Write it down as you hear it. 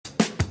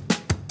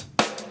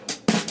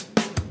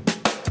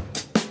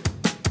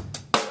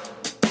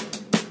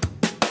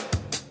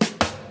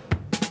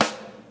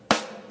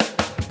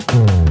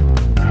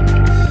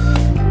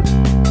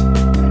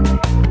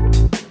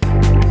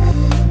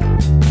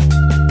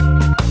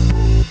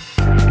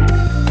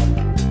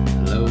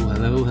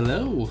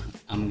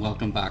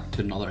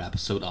to another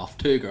episode of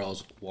Two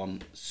Girls,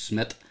 One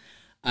Smit.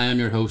 I am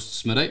your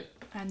host, Smitty.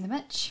 I'm the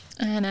Mitch.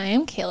 And I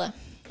am Kayla.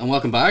 And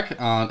welcome back.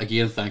 And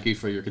again, thank you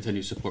for your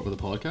continued support with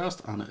the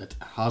podcast. And it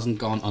hasn't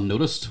gone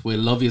unnoticed. We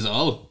love yous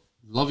all.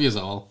 Love yous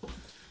all.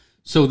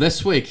 So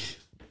this week,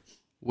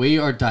 we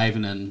are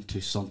diving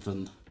into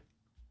something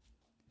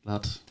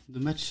that the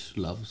Mitch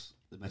loves,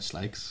 the Mitch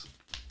likes.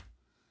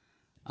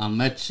 And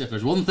Mitch, if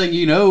there's one thing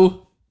you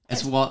know,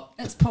 it's what?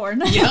 It's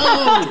porn.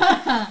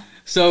 Yo!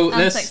 So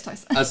and this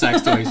sex toys.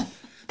 Sex toys.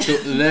 So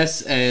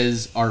this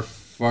is our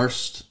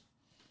first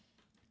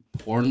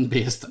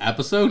porn-based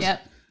episode.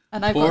 Yep.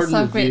 And I've Porn got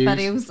some great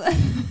reviews.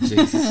 videos.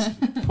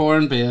 Jesus.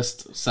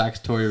 Porn-based sex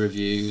toy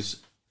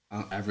reviews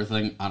and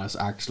everything, and it's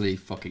actually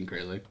fucking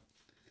crazy.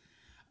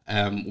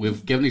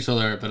 We've given each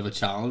other a bit of a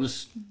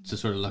challenge to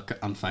sort of look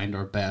and find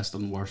our best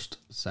and worst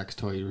sex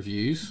toy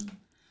reviews.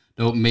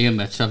 No, me and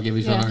Mitch have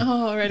given each other.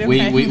 Oh, right,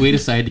 okay. We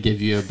decided to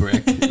give you a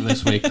break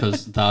this week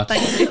because that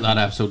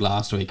episode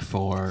last week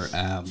for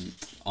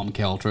MK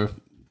Ultra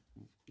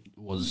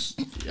was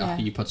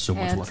you put so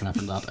much work and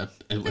effort in that.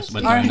 It was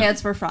Our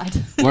heads were fried.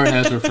 Our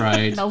heads were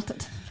fried.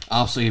 Melted.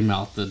 Absolutely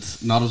melted.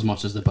 Not as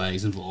much as the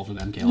boys involved in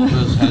MK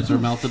Ultra's heads were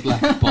melted,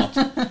 but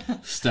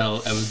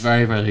still, it was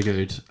very, very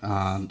good.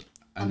 And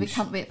we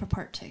can't wait for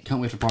part 2. Can't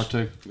wait for part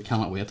 2. We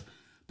cannot wait.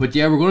 But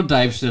yeah, we're going to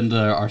dive into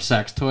our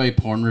sex toy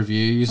porn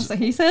reviews. That's what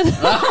he said.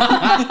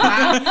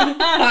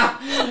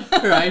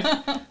 Right.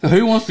 So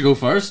who wants to go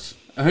first?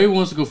 Who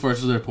wants to go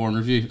first with their porn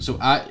review? So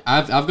I've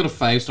got a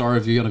 5-star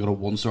review and I've got a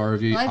 1-star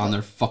review, and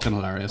they're fucking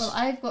hilarious. Well,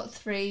 I've got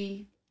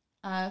 3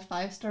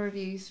 5-star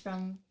reviews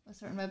from a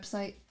certain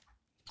website.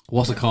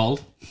 What's it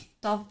called?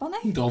 Dove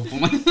Bunny. Dove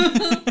Bunny.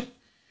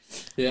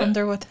 Yeah.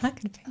 Wonder what that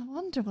could be. I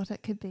wonder what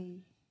it could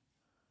be.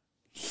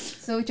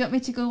 So do you want me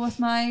to go with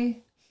my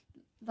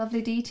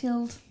lovely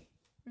detailed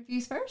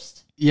reviews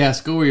first?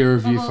 Yes, go with your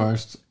review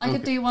first. I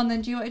could do one,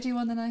 then do you want to do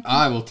one, then I can?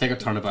 I will take a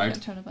turnabout.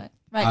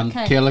 Right, and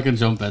okay. Kayla can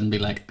jump in and be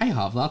like, I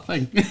have that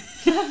thing.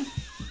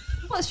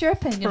 What's your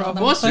opinion on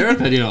that? What's your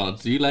opinion on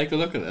it? Do you like the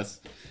look of this?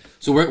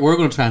 So we're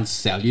going to try and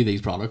sell you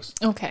these products.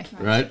 Okay.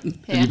 Right? And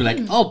you'll be like,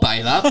 I'll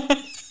buy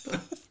that.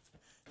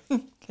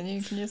 Can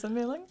you send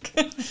me a link?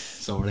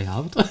 So I already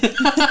have it.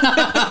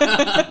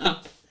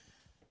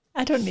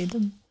 I don't need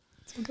them.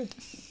 It's all good.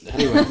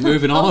 Anyway,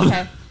 moving on.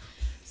 Okay.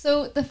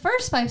 So the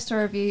first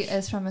 5-star review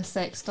is from a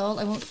sex doll.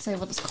 I won't say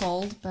what it's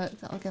called, but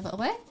I'll give it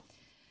away.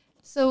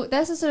 So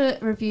this is a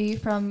review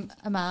from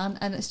a man,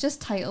 and it's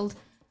just titled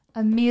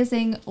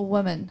Amazing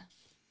Woman.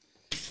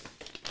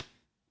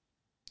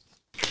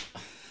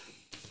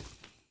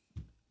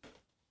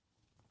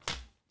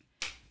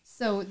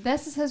 So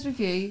this is his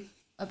review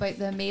about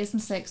the amazing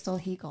sex doll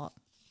he got.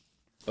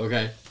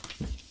 Okay.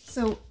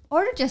 So,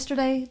 ordered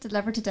yesterday,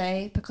 delivered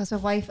today because my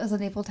wife is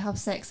unable to have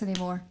sex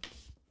anymore.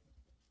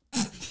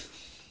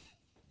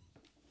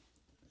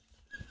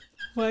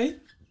 Why?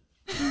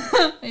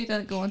 He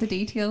didn't go into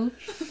detail.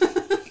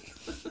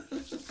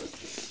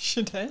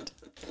 She did.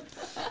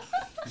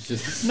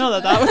 Just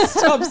Not that would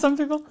stop some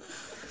people.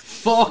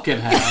 fucking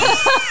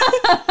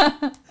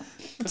hell.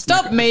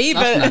 Stop me,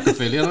 That's but...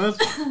 necrophilia on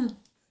it.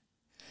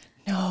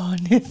 No,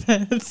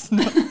 Nathan, it's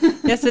not.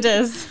 Yes, it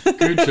is.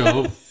 Good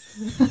job.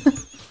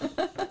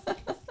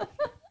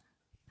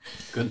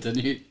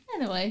 Continue.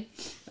 Anyway.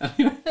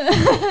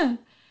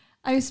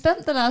 I've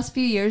spent the last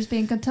few years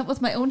being content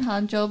with my own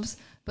hand jobs,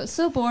 but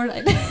so bored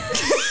I...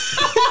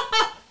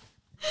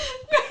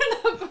 We're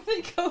not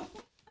going to go.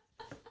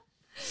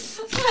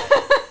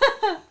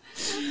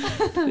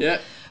 Yeah.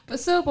 But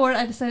so bored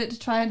I decided to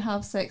try and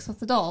have sex with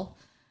the doll.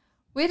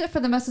 Waited for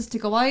the missus to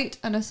go out,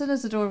 and as soon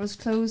as the door was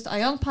closed, I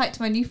unpacked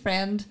my new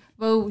friend.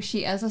 Whoa,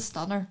 she is a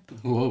stunner.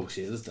 Whoa,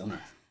 she is a stunner.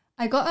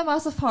 I got a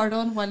massive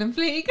hard-on while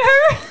inflating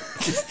her.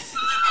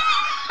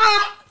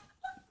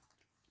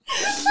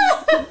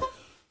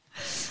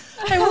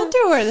 I wonder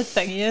where the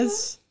thingy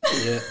is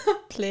Yeah.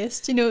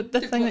 placed. You know,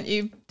 the thing that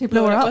you To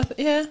blow her it up? with?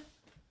 Yeah.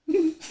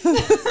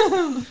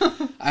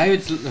 I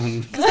would.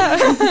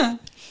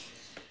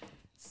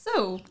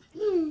 So,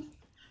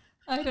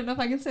 I don't know if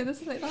I can say this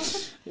without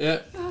laughing.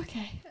 Yeah.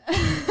 Okay.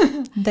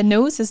 The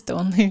nose is the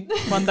only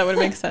one that would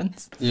make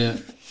sense. Yeah.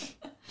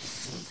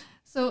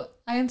 So,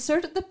 I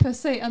inserted the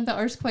pussy and the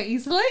arse quite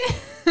easily.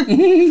 What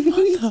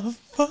the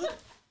fuck?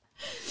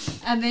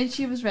 And then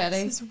she was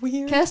ready. This is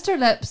weird. Kissed her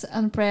lips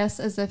and breasts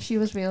as if she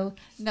was real.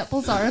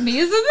 Nipples are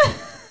amazing.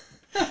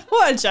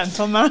 What a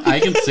gentleman. I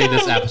can see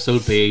this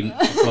episode being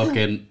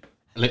fucking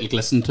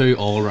listened to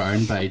all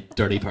around by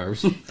dirty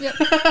pervs. Yep.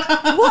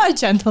 What a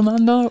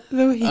gentleman, though.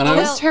 He I know.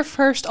 kissed her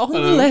first on the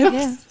I know.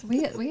 lips.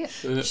 Yeah, wait.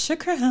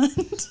 Shook her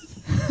hand.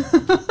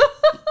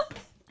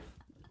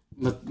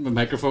 My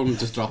microphone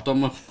just dropped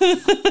on me.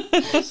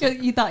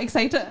 You that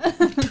excited?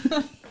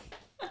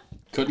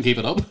 Couldn't keep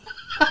it up.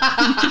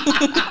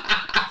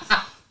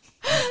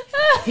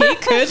 He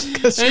could,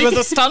 because she was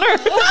a stunner.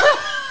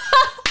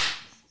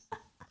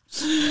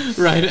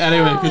 Right,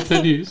 anyway,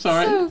 continue.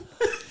 Sorry. So,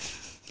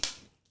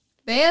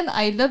 then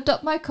I lubed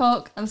up my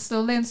cock and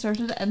slowly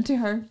inserted it into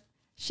her.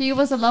 She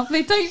was a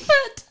lovely tight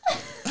fit.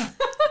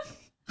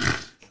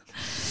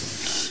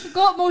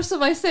 got most of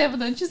my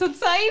 7 inches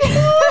inside.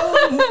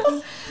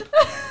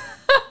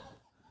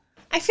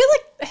 I feel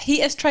like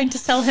he is trying to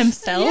sell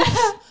himself.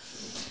 Yeah.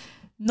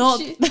 Not.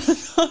 She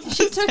not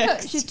She the took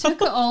it. sex She doll.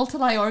 took it all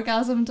till I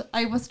orgasmed.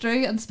 I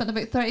withdrew and spent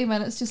about 30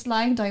 minutes just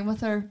lying down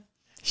with her.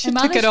 She I took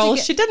managed it to all.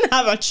 get- She didn't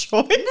have a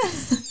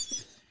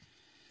choice.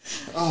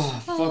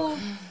 Oh, fuck.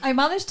 I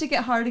managed to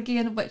get hard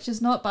again, which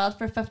is not bad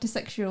for a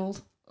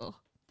 56-year-old.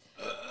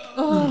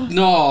 Oh.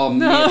 No,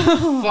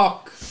 mate.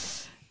 Fuck.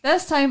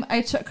 This time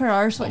I took her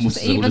arse, which Almost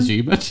was as old even. as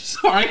you, Mitch.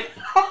 Sorry.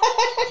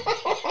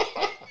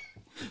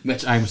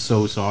 Mitch, I'm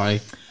so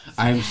sorry.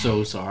 I'm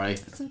so sorry.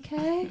 It's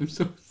okay. I'm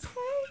so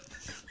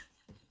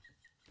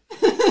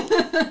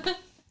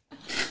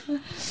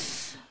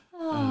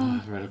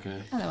right,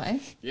 okay. Anyway,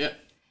 Yeah.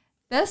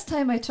 this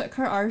time I took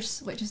her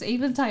arse, which was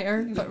even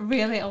tighter, but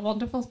really a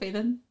wonderful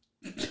feeling.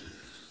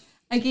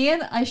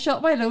 Again, I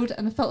shot my load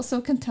and felt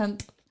so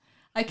content.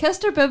 I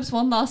kissed her boobs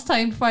one last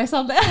time before I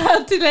suddenly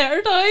had to let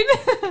her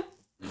down.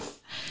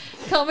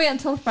 Can't wait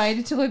until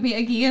Friday till we meet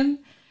again.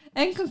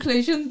 In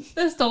conclusion,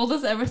 this doll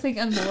does everything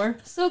and more.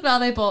 So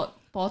glad I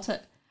bought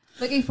it.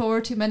 Looking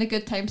forward to many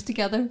good times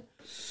together.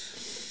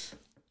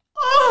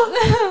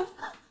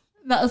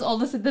 That is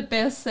honestly the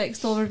best sex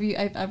doll review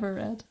I've ever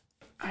read.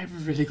 I'm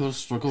really going to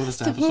struggle with this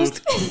It's episode.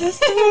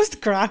 the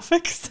most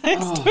graphic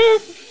sex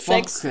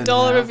fucking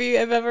doll hell. review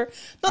I've ever.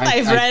 Not that I-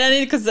 I've read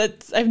any because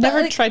I've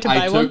never like, tried to I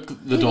buy one.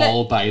 took the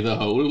doll by the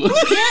hole.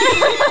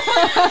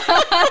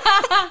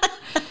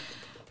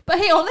 But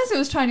he honestly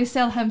was trying to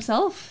sell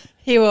himself.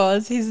 He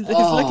was. He's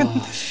looking.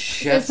 Oh,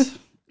 shit. It's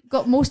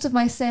got most of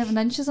my 7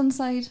 inches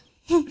inside.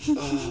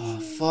 Oh,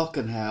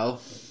 fucking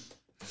hell.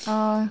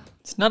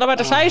 It's not about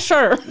the size,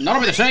 sir. Not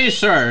about the size,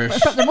 sir.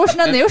 Put the motion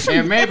in the It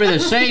ocean. may be the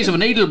size of a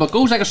needle, but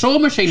goes like a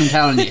sewing machine, I'm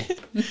telling you.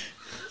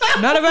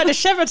 Not about the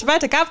ship. It's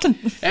about the captain.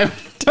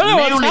 Don't know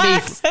what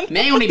accent.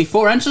 may only be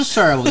 4 inches,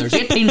 sir. Well, there's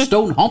 18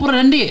 stone humping it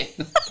into you.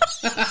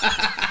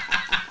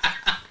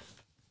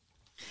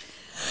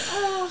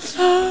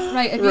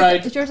 Right,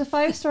 Right. is yours a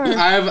 5-star?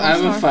 I have a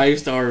 1-star?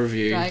 5-star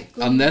review, Right,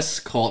 go and this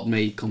caught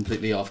me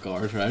completely off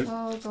guard, right?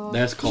 Oh god.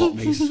 This caught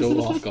me so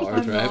off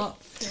guard, I'm right? not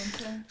going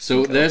to.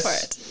 So for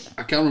this, it.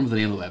 I can't remember the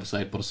name of the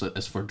website, but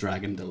it's for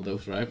Dragon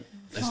Dildos, right?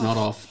 It's not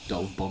off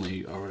Dove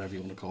Bunny or whatever you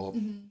want to call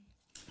it.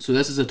 So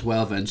this is a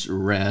 12-inch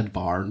red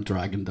barn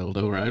Dragon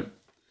Dildo, right?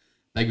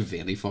 Big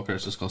veiny fucker,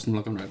 it's disgusting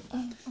looking, right?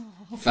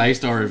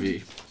 5-star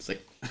review. It's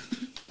like,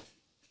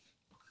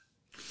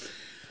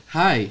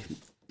 hi.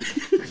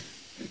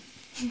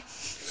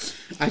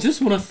 I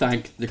just want to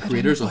thank the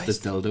creators of this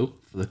dildo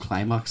for the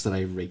climax that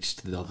I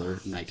reached the other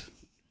night.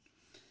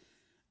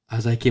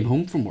 As I came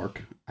home from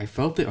work, I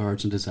felt the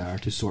urge and desire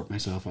to sort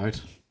myself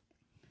out.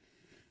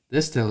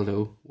 This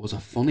dildo was a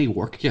funny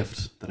work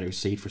gift that I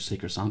received for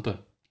Secret Santa,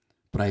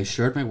 but I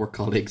assured my work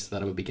colleagues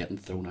that it would be getting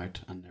thrown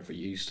out and never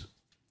used.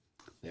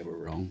 They were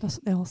wrong. That's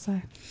what they all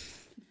say.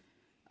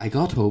 I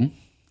got home,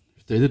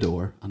 through the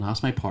door, and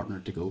asked my partner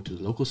to go to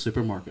the local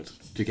supermarket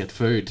to get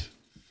food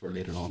for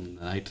later on in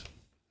the night.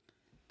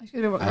 I'm just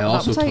going to be working I up an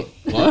also appetite.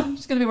 what? I'm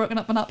just going to be working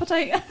up an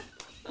appetite.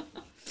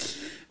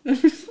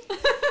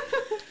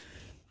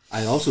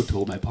 I also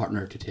told my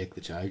partner to take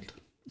the child.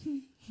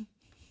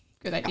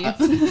 Good idea.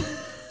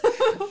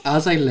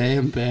 As I lay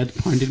in bed,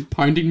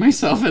 pounding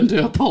myself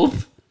into a pulp,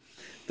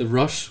 the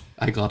rush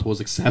I got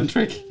was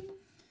eccentric.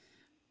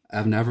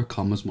 I've never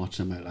come as much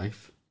in my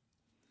life.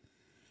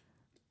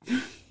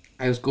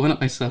 I was going at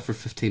myself for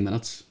 15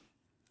 minutes.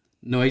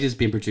 Noises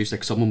being produced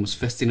like someone was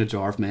fisting a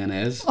jar of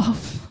mayonnaise.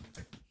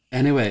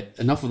 Anyway,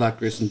 enough of that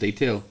gruesome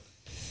detail.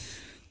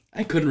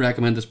 I couldn't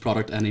recommend this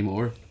product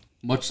anymore.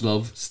 Much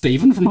love,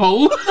 Stephen from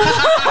Hull.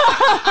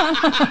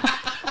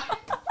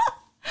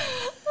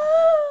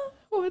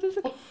 What is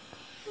it?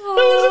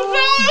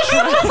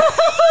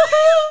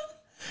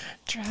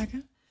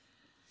 Dragon.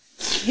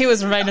 He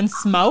was riding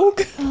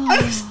smoke.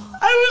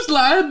 I was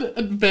lying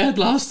in bed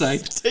last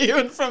night.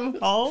 Stephen from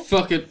Hull.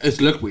 Fucking,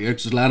 it looked weird.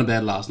 Just lying in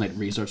bed last night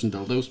researching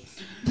dildos.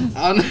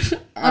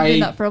 And I've been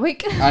that for a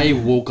week. I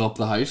woke up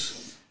the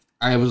house.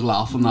 I was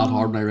laughing that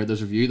hard when I read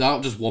this review. That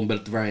was just one bit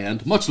at the very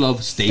end. Much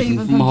love, Stephen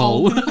from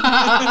Hull.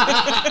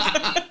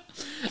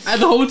 And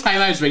the whole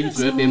time I was reading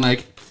through it, being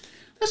like,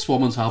 "This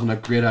woman's having a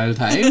great old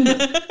time."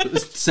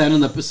 sending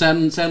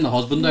the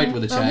husband out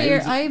with a Well, here,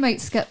 child. I might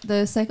skip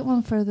the second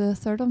one for the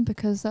third one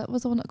because that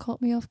was the one that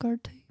caught me off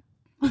guard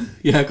too.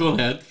 Yeah, go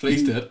ahead.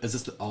 Please do it. Is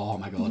this? Oh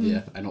my god,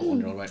 yeah. I know what one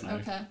you're on right now.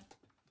 Okay.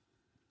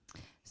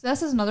 So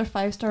this is another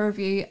 5-star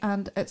review,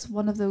 and it's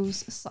one of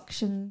those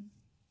suction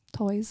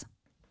toys.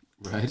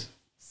 Right.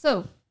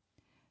 So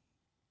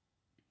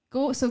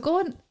going into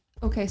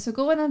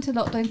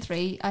lockdown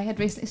 3, I had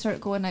recently started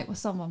going out with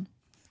someone.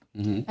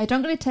 Mm-hmm. I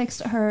drunkenly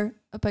texted her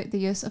about the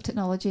use of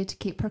technology to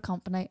keep her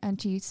company,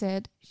 and she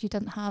said she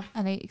didn't have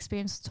any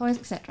experience with toys,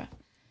 etc.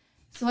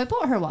 So I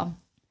bought her one.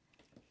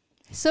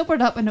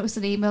 Sobered up and noticed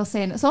an email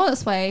saying it's on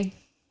its way.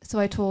 So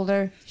I told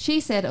her.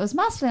 She said it was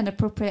massively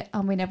inappropriate,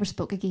 and we never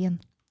spoke again.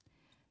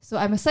 So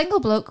I'm a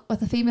single bloke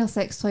with a female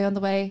sex toy on the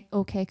way.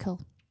 Okay, cool.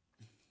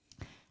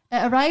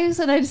 It arrives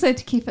and I decide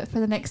to keep it for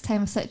the next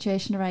time a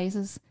situation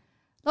arises.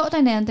 Not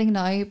an ending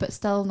now, but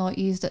still not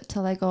used it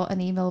till I got an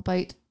email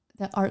about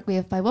the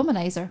Arcwave by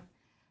Womanizer.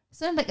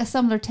 Sounded like a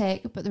similar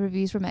tech, but the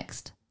reviews were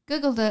mixed.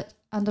 Googled it,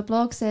 and a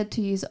blog said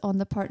to use it on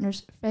the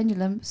partner's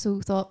frenulum,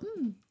 so thought,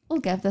 we'll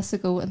give this a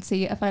go and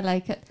see if I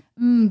like it.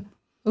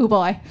 Oh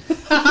boy.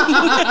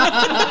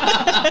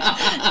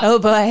 Oh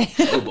boy.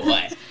 Oh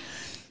boy.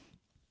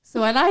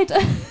 So I lied.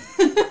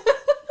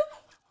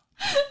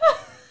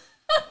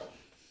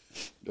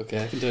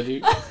 Okay,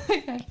 continue.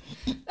 Okay.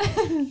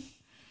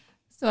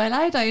 So I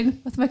lie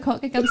down with my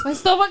cock against my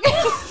stomach.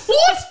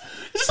 What?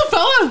 Is this a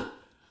fella?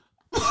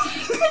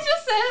 I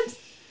just said.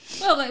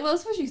 Well, I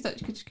suppose you thought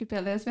you could be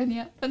a lesbian,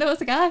 yeah. But no,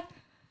 it's a guy.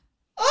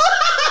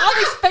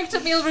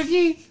 Unexpected meal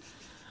review.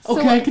 So,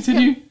 Okay,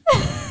 continue.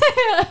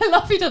 I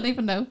love you don't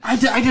even know. I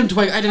didn't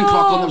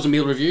clock on there was a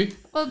meal review.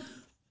 Well,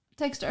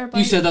 text her about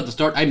You said that at the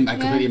start. I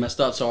completely missed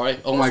that, sorry.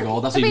 Oh my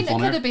god, that's even it could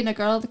funnier. have been a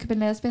girl, that could have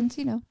been lesbians,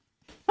 you know.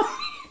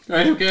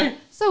 Right, okay.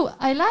 So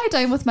I lie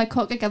down with my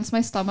cock against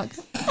my stomach.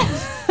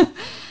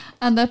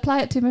 And I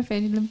apply it to my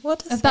frenulum.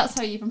 What is If that's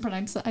how you even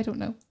pronounce it, I don't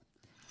know.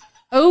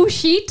 Oh,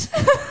 sheet.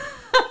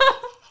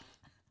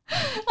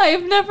 I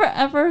have never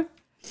ever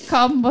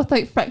come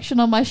without friction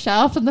on my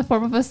shaft in the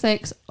form of a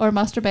sex or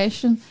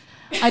masturbation.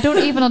 I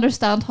don't even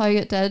understand how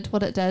it did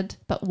what it did,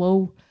 but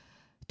whoa.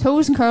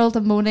 Toes curled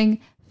and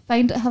moaning.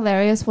 Find it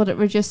hilarious what it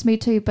reduced me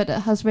to, but it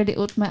has really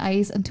opened my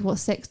eyes into what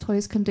sex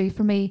toys can do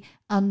for me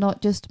and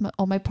not just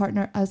on my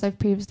partner as I've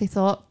previously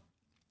thought.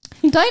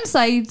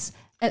 Downsides,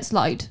 it's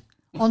loud,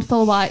 on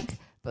full whack,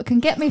 but can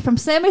get me from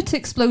semi to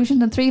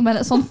explosion in 3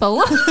 minutes on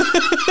full.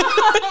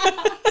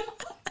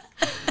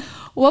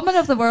 Woman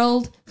of the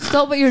world,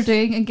 stop what you're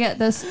doing and get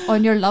this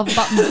on your love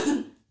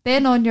button.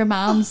 Then on your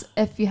man's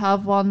if you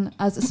have one,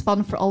 as it's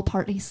fun for all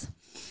parties.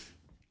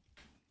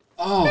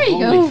 Oh, There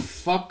you holy go.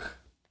 fuck.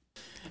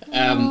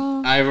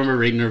 I remember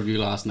reading a review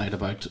last night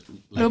about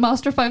No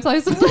Master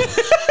 5000.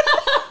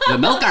 the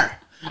milker.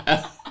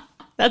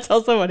 That's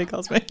also what he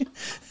calls me.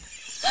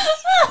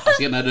 I was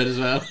getting that in as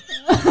well.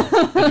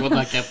 Did you want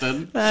that kept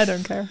in? I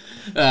don't care.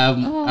 I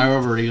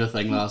remember reading a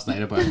thing last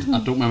night about, I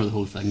don't remember the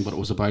whole thing, but it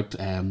was about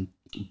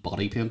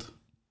body paint.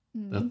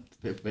 That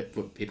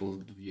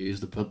people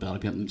use to put body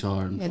paint in each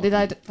other. And Yeah, they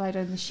lie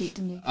down the sheet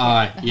and you.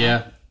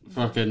 yeah.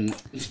 Fucking.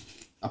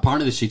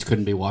 Apparently the sheets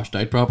couldn't be washed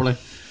out properly,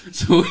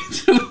 so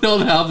all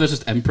they have is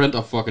just imprint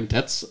of fucking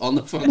tits on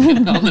the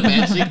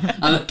bed sheet,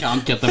 and they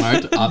can't get them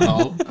out at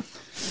all.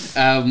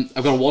 I've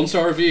got a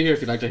 1-star review here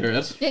if you'd like to hear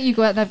it. Yeah, you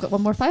go out and I've got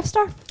one more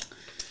 5-star.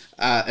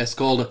 It's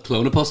called a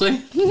clone of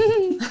pussy.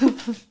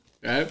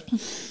 Right?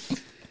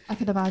 I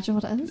can imagine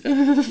what it is.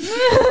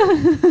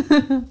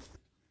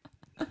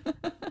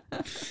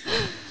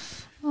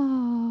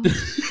 Oh.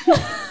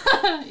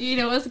 You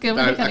know it's good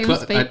when I can't even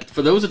speak.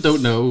 For those that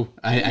don't know,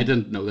 I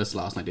didn't know this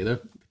last night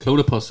either. Clone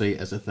of pussy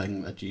is a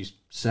thing that you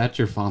set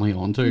your fanny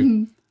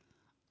onto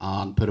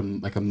and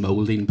put like a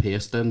moulding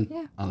paste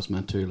in, and it's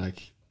meant to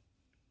like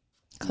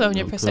Clone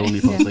your pussy. Clone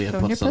your pussy. Yeah, Yeah,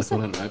 clone put your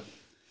silicone in it, right?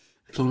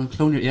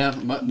 Clone your, yeah.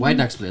 Why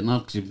did I explain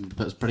that?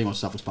 Because it's pretty much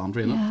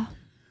self-explanatory, isn't it? Yeah.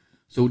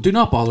 So do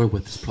not bother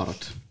with this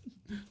product.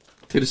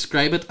 To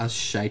describe it as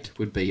shite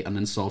would be an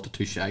insult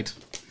to shite.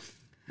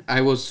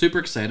 I was super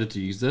excited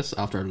to use this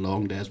after a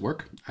long day's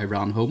work. I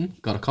ran home,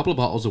 got a couple of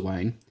bottles of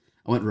wine,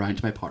 and went round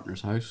to my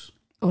partner's house.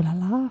 Oh la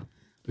la.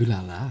 Ooh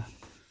la la.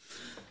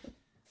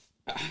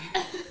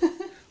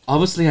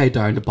 Obviously, I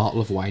downed a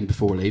bottle of wine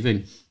before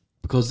leaving,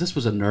 because this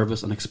was a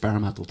nervous and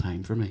experimental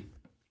time for me.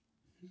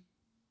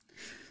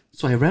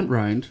 So I went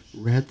round,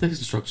 read the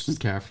instructions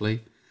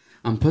carefully,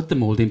 and put the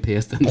moulding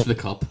paste into the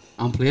cup,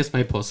 and placed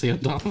my pussy on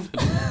top of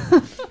it.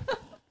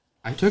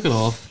 I took it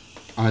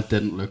off, and it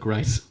didn't look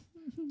right.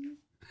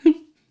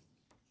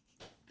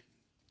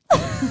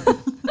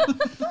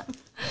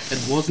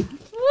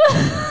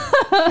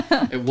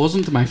 It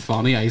wasn't my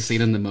fanny I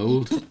seen in the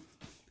mould.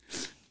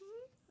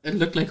 It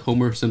looked like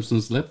Homer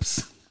Simpson's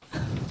lips.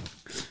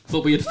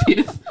 But we had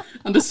faith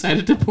and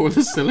decided to pour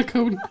the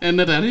silicone in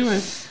it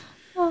anyway.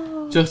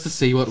 Just to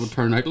see what it would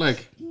turn out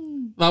like.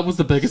 That was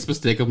the biggest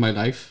mistake of my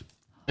life.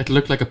 It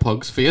looked like a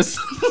pug's face.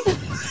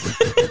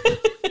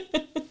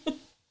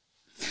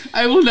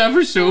 I will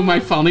never show my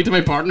fanny to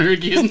my partner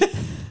again.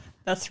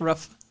 That's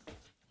rough.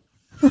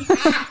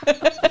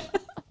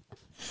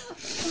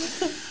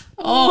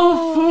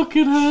 Oh,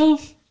 fucking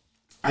hell.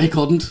 I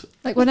couldn't.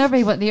 Like whenever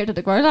he went near to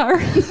the growl at her.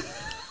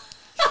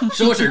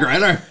 Show us your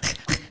growler.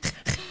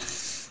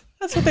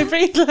 That's what they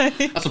breathe like.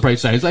 That's what it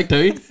sounds like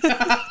too.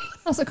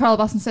 That's what Carl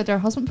Baskin said to her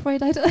husband before he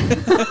died.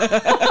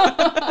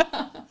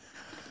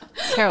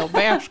 Carol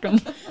Baskin.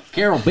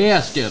 Carol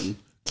Baskin.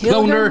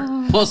 Killed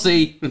Cloner,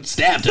 pussy, and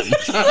stabbed him.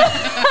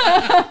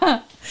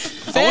 I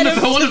wonder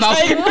if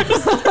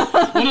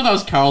that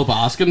was Carol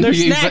Baskin. They're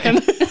He was like-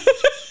 snacking.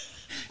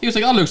 He was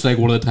like, that looks like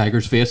one of the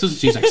tiger's faces. And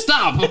she's like,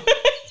 stop.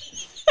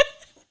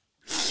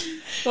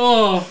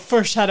 Oh.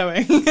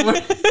 Foreshadowing. What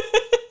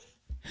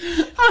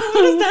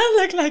does that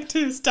look like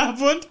to stab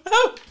one?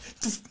 Oh.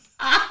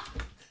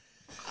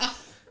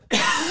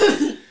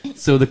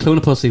 So the clone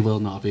of pussy will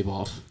not be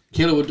bought.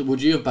 Kayla,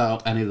 would you have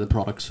bought any of the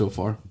products so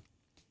far?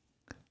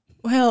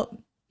 Well,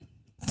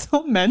 it's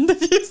all men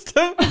that used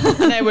them.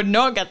 And I would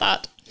not get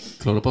that.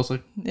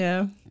 Clonopus?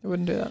 Yeah, I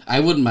wouldn't do that. I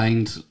wouldn't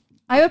mind.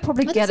 I would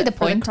probably I get see it the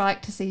for the point.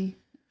 crack to see.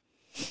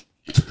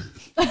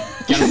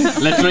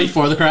 Literally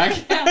for the crack.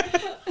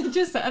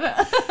 Just said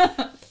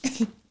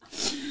it.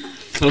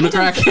 Clone a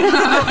crack.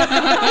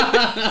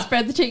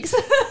 Spread the cheeks.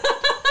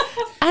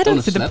 I don't On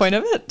a see the slit. point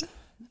of it.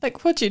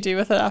 Like, what do you do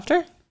with it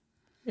after?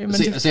 You're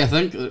meant to- See, I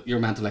think you're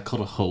meant to like cut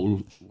a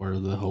hole where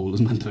the hole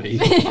is meant to be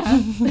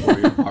for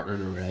your partner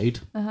to ride.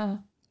 Uh-huh.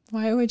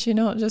 Why would you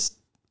not just...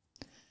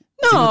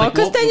 but, No, like,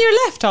 because what- then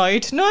you're left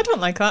out. No, I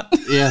don't like that.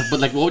 Yeah, but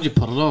like, what would you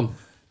put it on?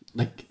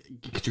 Like,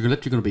 because you're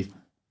literally going to be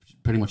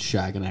pretty much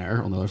shagging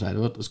air on the other side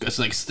of it. It's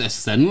like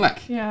it's thin,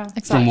 like Yeah.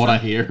 from what I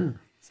hear.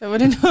 So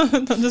would it not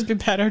just be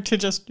better to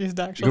just use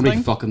the actual You're going to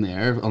thing? be fucking the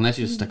air unless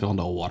you just stick it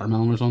onto a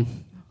watermelon or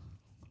something.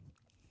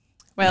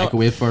 Well,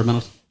 Microwave for a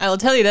minute. I'll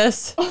tell you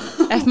this.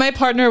 If my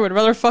partner would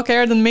rather fuck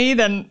air than me,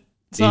 then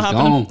it's He's not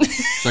happening. gone.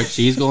 It's like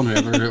she's gone,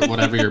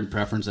 whatever your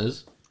preference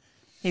is.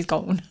 He's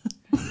gone.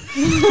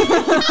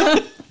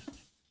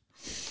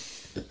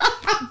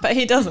 But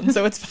he doesn't,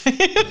 so it's fine.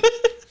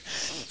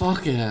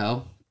 Fuck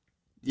hell.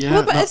 Yeah.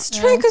 Well, but no- it's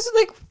true, because,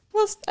 like,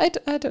 I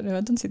don't know.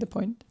 I don't see the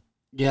point.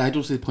 Yeah, I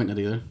don't see the point in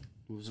it either.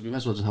 We might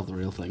as well just have the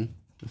real thing.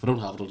 If I don't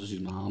have it, I'll just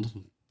use my hand.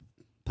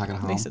 Pack it a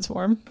At hand. least it's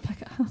warm.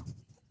 Pack it.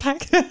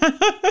 Pack.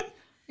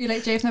 You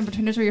like James in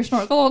between us with your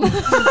snorkel on.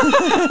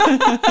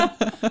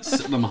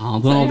 Sitting on my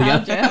hand and all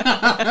together.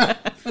 Yeah.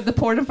 With the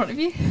port in front of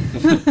you.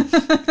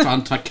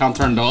 Can't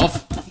turn it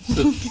off.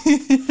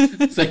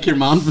 It's like your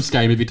man from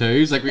Sky Movie 2.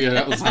 It's like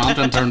his hand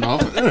and turned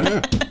off.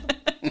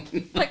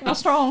 Like my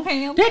strong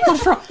hand. Do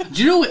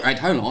you know what? Right,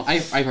 how long?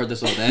 I've heard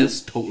this all day.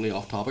 It's totally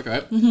off topic,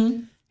 right?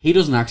 Mm-hmm. He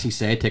doesn't actually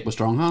say take my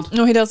strong hand.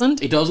 No, he doesn't.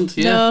 He doesn't,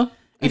 yeah. No.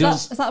 He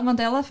does. Is that a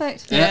Mandela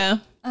effect? Yeah.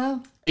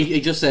 Oh.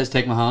 He just says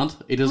take my hand.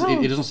 He doesn't. Oh.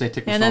 He doesn't say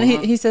take my And strong then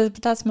hand. he says,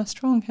 but that's my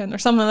strong hand, or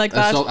something like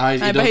that. So,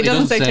 But he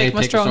doesn't say take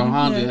my strong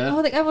hand. yeah. Yeah.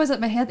 Oh, like I was at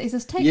my head. He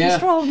says, take Yeah. the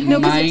strong hand. No,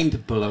 'cause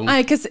Mind blown.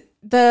 Aye, because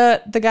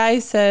the guy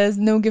says,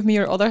 no, give me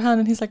your other hand,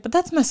 and he's like, but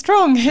that's my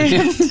strong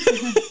hand.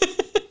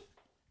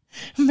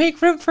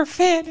 Make room for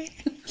Fanny.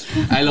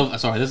 I love.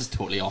 Sorry, this is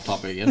totally off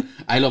topic again.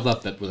 I love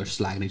that bit where they're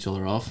slagging each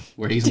other off,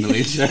 where he's in the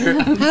wheelchair.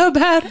 How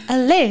about a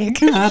leg?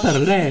 How about a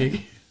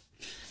leg?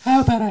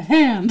 How about a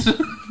hand?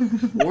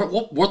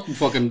 what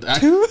fucking?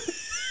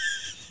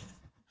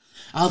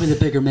 I'll be the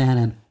bigger man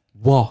and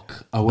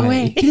walk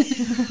away.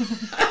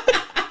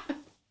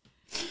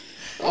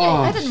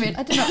 Oh, I did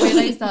not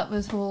realise that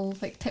was whole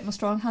like take my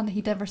strong hand.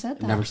 He never said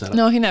that. never said it.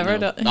 No, he never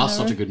did. He That's never.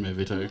 such a good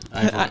movie too.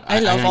 I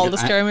love all the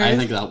scary I movies.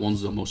 think that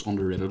one's the most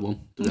underrated one,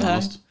 to be Okay.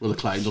 honest. Where the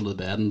climbs under the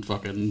bed and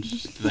fucking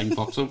thing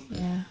fucks him.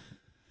 Yeah.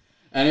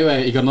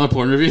 Anyway, you got another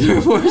porn review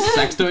there for us?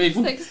 Sex toy?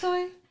 Sex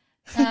toy.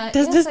 Does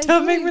yes, this I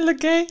top do. make me look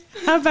gay?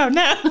 How about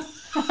now?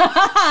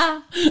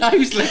 I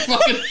was like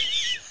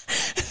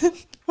fucking.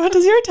 What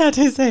does your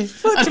tattoo say?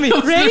 Fuck me. I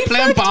was Ray, like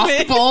playing fuck me.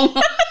 basketball.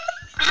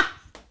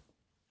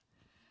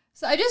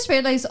 So I just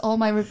realised all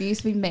my reviews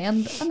have been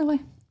men anyway.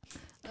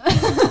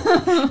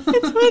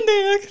 It's when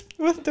they look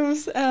with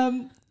those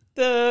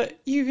the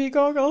UV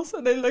goggles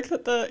and they look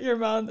at your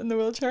man in the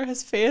wheelchair,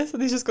 his face,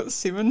 and he's just got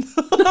semen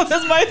on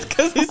his mouth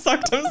because he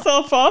sucked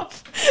himself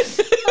off. Because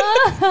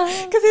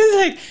he was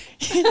like,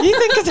 you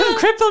think because I'm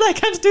crippled I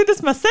can't do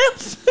this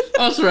myself?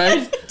 That's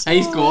right.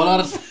 He's going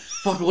at it.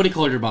 Fuck, what do you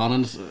call your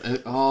band?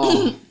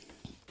 The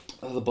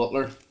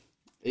butler.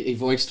 He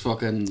voiced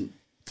fucking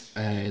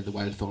the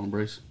Wild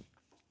Thornberrys.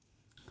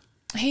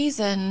 He's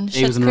in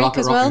He was Schitt's in the Creek Rocky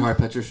as well. Horror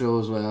Picture Show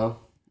as well.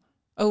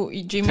 Oh,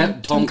 do you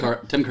mean Tim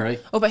Curry.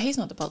 Oh, but he's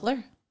not the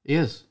butler. He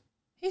is.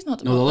 He's not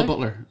the No, the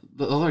butler. other butler.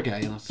 The other guy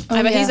in it.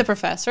 I bet yeah. he's a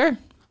professor.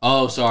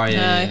 Oh, sorry.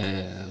 Yeah, Aye.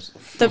 yeah.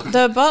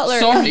 The butler.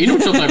 Sorry, you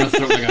don't jump down my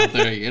throat like that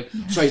there again.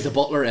 Sorry, he's the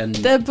butler in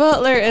The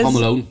butler is Home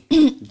Alone.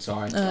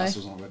 Sorry, that's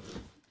what's on it.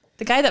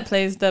 the guy that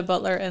plays the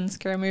butler in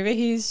Scary Movie.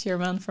 He's your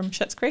man from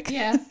Schitt's Creek.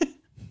 Yeah.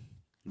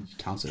 You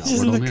can't say that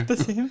Just word on look here. the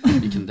same.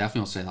 You can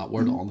definitely not say that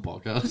word on the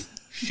podcast.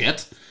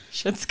 Shit.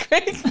 Schitt's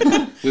Creek.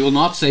 We will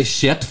not say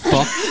shit,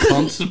 fuck,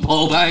 cunt,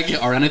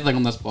 ballbag, or anything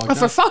on this podcast. Oh,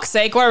 for fuck's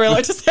sake, what are we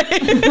allowed to say?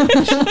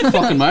 Shut your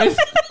fucking mouth.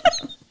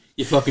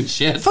 You fucking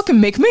shit. Fucking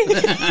make me.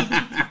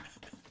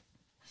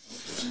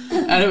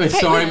 Anyway,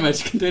 sorry,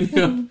 Mitch.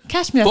 Continue.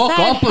 Catch me Fuck outside.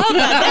 up. How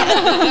about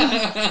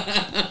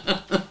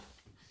that?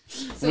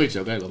 Wait,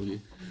 joke. I love you.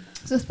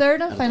 So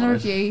third and final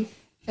Alright. review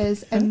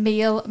is a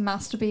male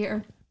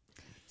masturbator.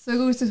 So it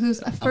goes a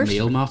A first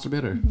male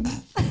masturbator.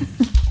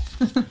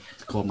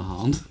 It's called my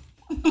hand.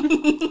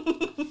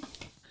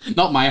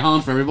 Not my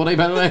hand for everybody,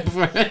 by the way.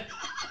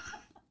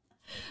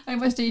 How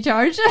much do you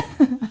charge?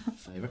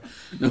 Favor.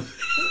 No.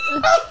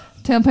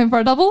 £10 for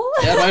a double.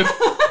 Yeah, right.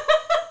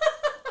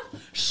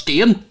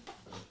 Skiing.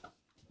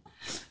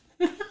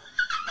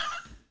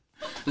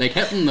 Like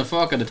hitting the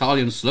fucking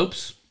Italian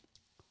slopes.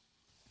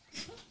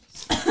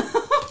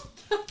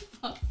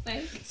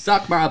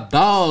 Suck my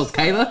balls,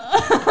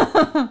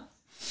 Kayla.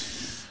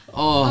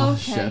 Oh,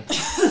 Okay. shit.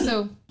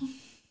 So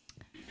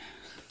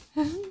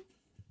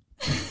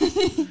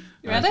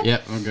Ready?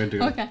 Yeah, I'm going to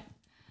go. Okay.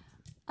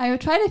 I have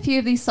tried a few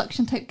of these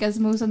suction type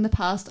gizmos in the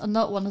past, and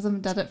not one of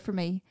them did it for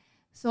me.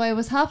 So I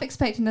was half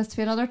expecting this to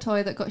be another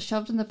toy that got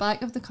shoved in the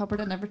back of the cupboard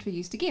and never to be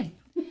used again.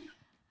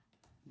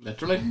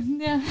 Literally.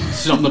 Yeah.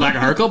 Something in the back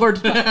of her cupboard.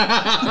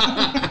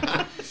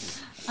 I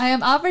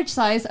am average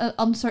size and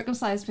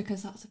uncircumcised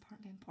because that's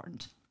apparently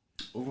important.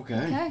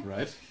 Okay.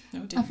 Right.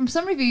 And from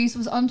some reviews,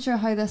 was unsure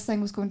how this thing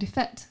was going to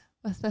fit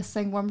with this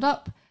thing warmed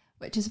up,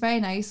 which is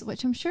very nice,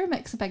 which I'm sure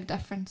makes a big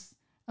difference.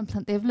 And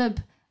plenty of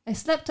lube. I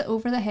slipped it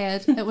over the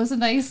head. It was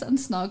nice and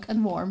snug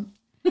and warm.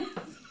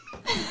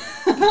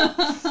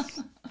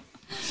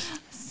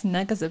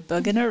 Snug as a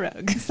bug in a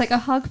rug. It's like a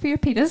hug for your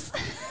penis.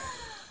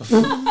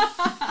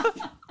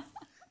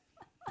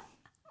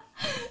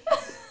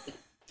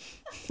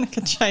 Like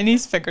a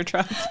Chinese figure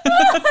trap.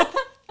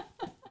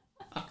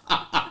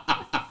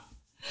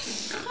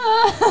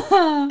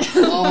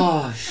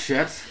 Oh,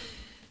 shit.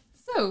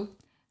 So,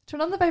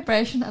 turn on the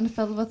vibration and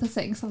fiddle with the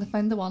settings until I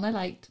found the one I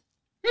liked.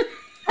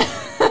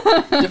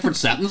 Different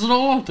settings and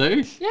all,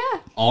 too. Yeah.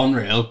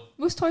 Unreal.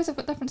 Most toys have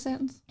got different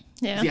settings.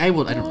 Yeah. See, I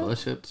don't know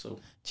this shit, so.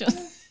 Just,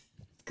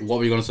 What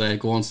were you going to say?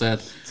 Go on, say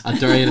it. I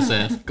dare you to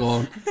say it. Go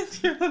on.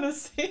 you want to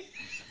see?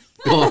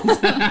 Go on.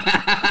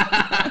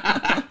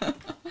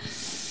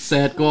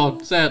 Say it. Go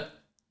on. Say it.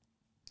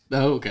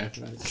 No, okay.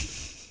 Right.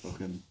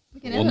 Fucking We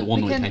can one edit,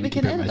 one we way can, time we to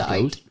can keep your edit it mouth out.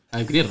 closed.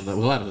 I can edit it.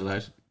 We'll edit it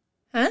out.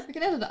 Huh? We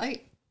can edit it out.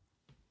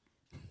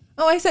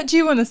 Oh, I said, do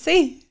you want to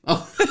see?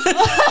 Oh,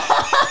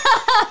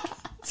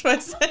 That's what I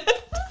said.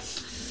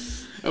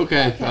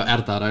 okay. I'll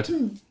edit that out.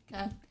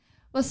 Okay.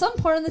 With some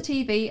porn on the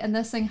TV and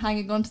this thing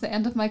hanging onto the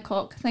end of my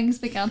cock, things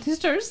began to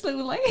stir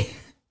slowly.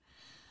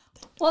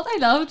 What I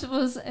loved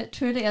was it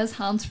truly is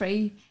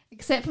hands-free,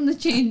 except from the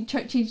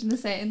changing the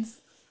settings.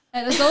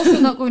 It is also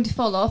not going to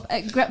fall off.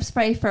 It grips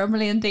very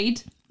firmly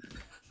indeed.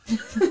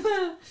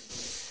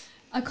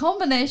 A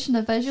combination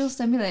of visual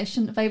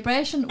stimulation,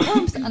 vibration,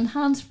 warmth and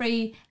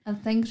hands-free,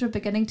 and things were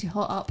beginning to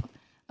hot up.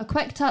 A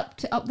quick tap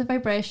to up the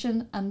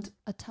vibration and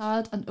a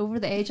tad and over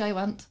the edge I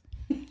went.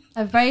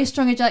 A very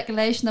strong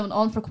ejaculation that went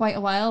on for quite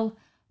a while.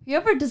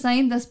 Whoever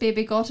designed this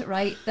baby got it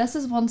right. This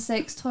is one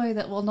sex toy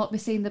that will not be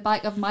seen in the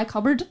back of my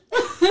cupboard.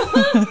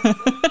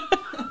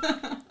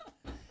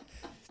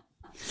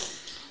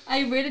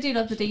 I really do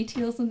love the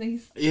details in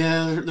these.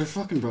 Yeah, they're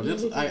fucking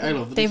brilliant. I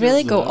love the They details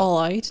really of go that. all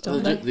out,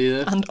 don't they?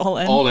 Yeah. And all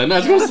in. All in. I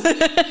was gonna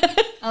say.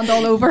 And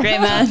all over.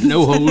 Great man.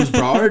 No holes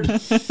barred.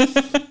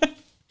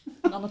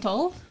 None at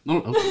all.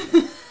 No.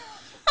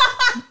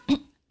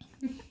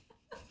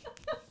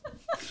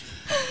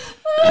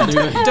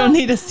 Anyway. Don't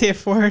need a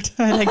safe word.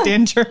 I like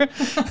danger.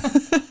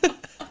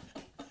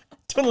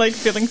 Don't like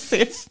feeling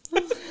safe.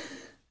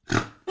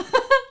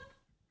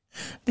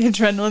 The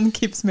adrenaline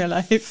keeps me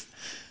alive.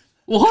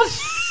 What?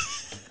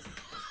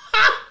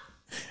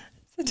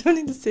 I don't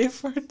need a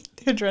safe word.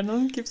 The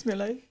adrenaline keeps me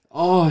alive.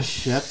 Oh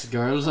shit,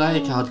 girls! I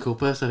can't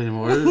cope with this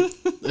anymore.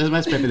 This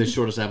might be the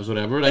shortest episode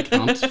ever. I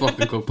can't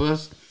fucking cope with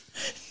this.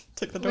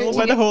 Took the Wait door to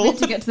by the get- hole. wait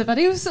to get to the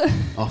videos.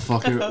 Oh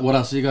fuck! What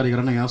else you got? You got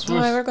anything else for Oh,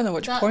 us? we're gonna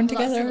watch That- porn that's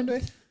together, it. aren't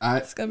we?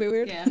 It's gonna be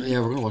weird. Yeah. yeah,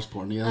 we're gonna watch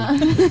porn together.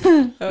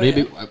 Oh,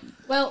 Maybe. yeah.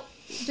 Well,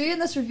 doing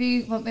this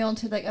review went me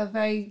onto like a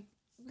very,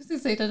 I was going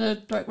to say down a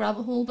dark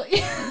rabbit hole, but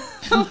yeah.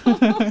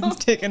 It's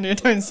taking you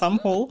down some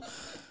hole.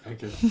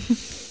 Okay.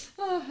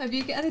 Oh, have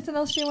you got anything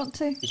else you want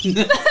to?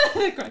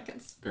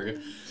 Crickets. Very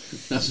good.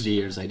 That's the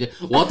year's idea.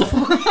 What the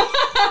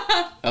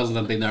fuck?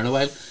 Hasn't been there in a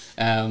while.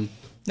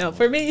 No,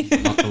 for me.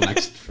 Not till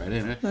next Friday.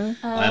 Anyway.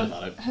 I'll edit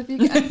that out. Have you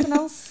got anything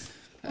else?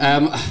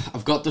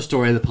 I've got the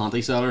story of the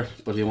panty seller,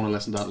 but if you want to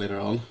listen to that later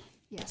on.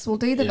 Yes, we'll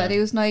do the Yeah.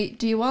 videos now.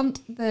 Do you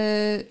want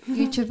the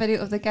YouTube video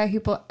of the guy who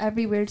bought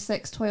every weird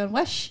sex toy on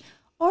Wish,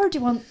 or do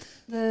you want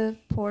the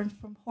porn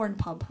from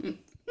Hornpub?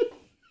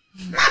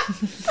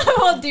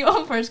 What do you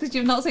want first? Because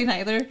you've not seen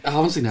either. I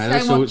haven't seen either, I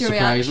so want your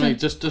surprisingly,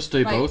 reaction. just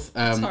do Right. both.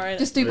 Sorry.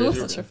 Just do Really both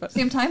That's your foot.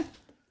 same time.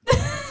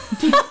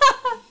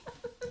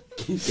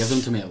 Give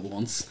them to me at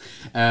once.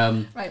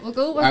 Right, we'll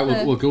go with Alright,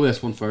 the. we'll go with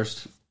this one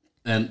first.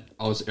 And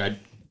obviously,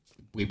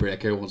 we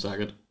break here 1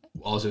 second.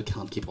 Obviously, we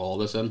can't keep all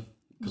this in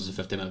because it's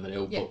a 15-minute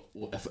video. Yeah.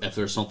 But if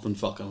there's something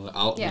fucking, when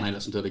I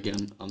listen to it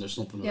again and there's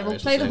something, Yeah, we'll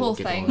hilarious to play the say, whole we'll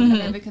keep thing, it on.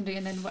 and then we can do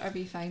and then whatever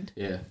you find.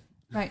 Yeah,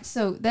 Right,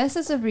 so this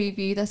is a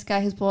review. This guy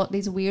has bought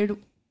these weird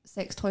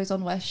sex toys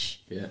on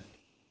Wish. yeah.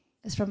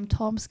 It's from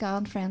Tom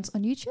Scan Friends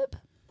on YouTube.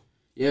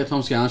 Yeah,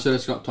 Tom Scan said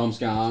it's got Tom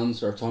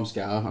Scans or Tom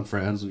Sca and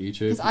friends on YouTube.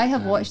 Because I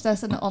have watched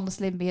this and it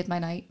honestly made my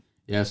night.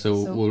 Yeah,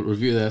 so So- we'll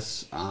review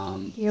this.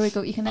 Here we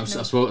go. You can I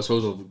ignore. suppose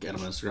we'll get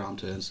him on Instagram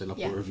too and say, look,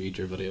 Yeah. we reviewed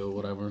your video or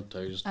whatever.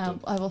 So just I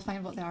will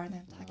find what they are and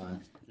then tag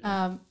them.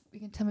 You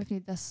can tell me if you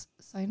need this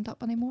sound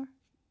up anymore.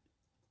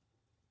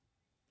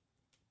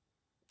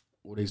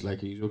 what he's like,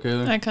 he's okay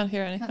there? I can't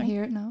hear Can't anything.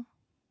 hear it now.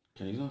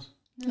 Can he not?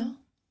 No.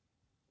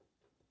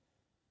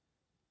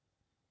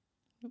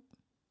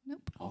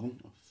 Nope. Oh,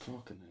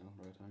 fucking hell.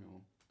 Right, hang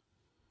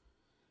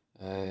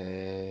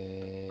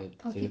on.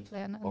 I'll keep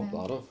playing it. What And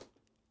then. that of? Can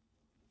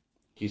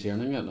you see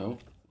anything yet? No?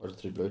 Or is it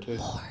through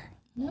Bluetooth?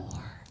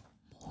 More.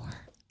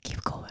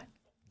 Keep going.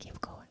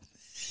 Keep going.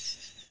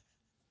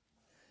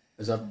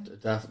 Is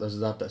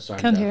that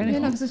sound? Can't hear Yeah,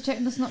 anything. no, because it's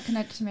checking. That's not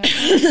connected to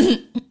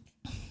me.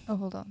 Oh,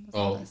 hold on. That's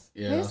all Oh, this.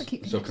 yeah. Why does it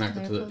keep So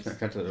connected connected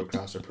to to the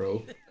Rodecaster Pro.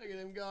 Look at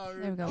him go.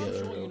 There we go. Yeah, there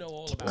Sure we you go. know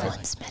all Keep about going,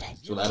 it.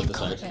 Smitty. So we'll edit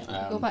this Okay,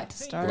 out. go back to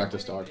Go start. back to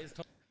start.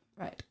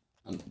 Right.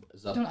 And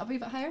is Do you that want it a wee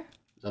bit higher?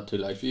 too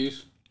loud for you?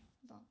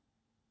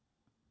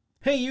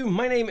 Hey you,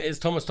 my name is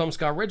Thomas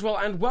Tomscar Ridgewell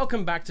and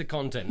welcome back to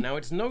content. Now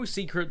it's no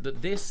secret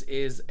that this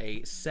is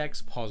a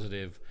sex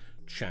positive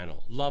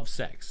channel. Love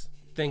sex.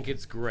 Think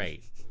it's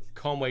great.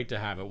 Can't wait to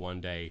have it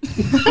one day.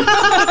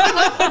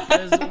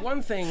 There's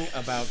one thing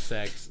about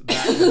sex that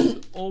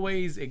has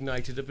always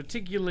ignited a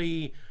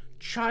particularly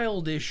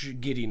childish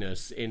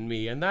giddiness in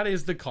me, and that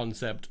is the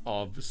concept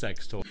of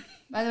sex toys.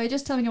 By the way,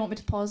 just tell me you want me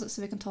to pause it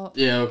so we can talk.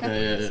 Yeah,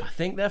 okay, yeah. I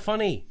think they're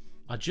funny.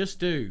 I just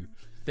do.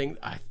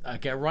 I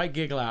get a right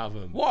giggle out of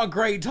them. What a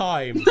great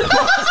time!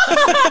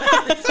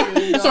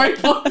 Sorry,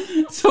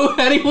 so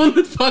anyone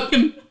that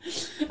fucking...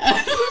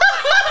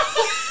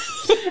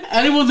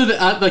 anyone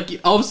that, like,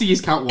 obviously you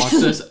can't watch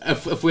this.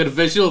 If we had a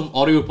visual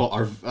audio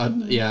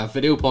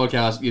video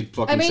podcast, you'd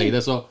fucking see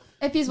this. So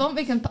If you want,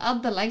 we can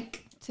add the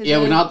link to yeah,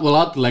 the... we'll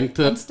add the link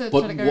to it. Insta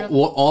But Twitter.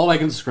 all I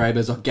can describe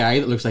is a guy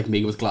that looks like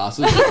me with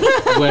glasses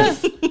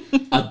with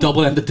a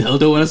double-ended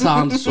dildo in his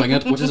hand, swinging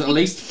it, which is at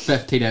least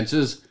 15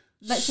 inches.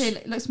 Literally,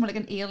 it looks more like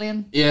an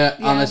alien. Yeah,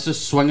 and Yeah. it's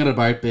just swinging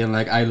about, being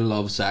like, "I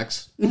love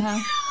sex." Uh-huh.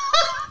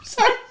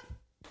 Sorry.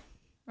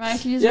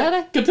 Right, you Yeah,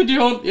 ready? continue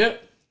on. Yeah.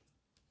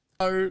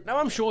 So, now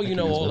I'm sure you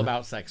know as all well.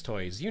 about sex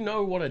toys. You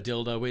know what a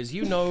dildo is,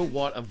 you know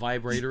what a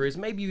vibrator is,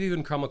 maybe you've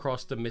even come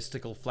across the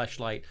mystical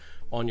fleshlight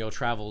on your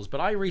travels, but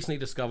I recently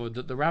discovered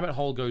that the rabbit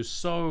hole goes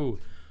so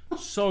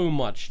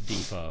much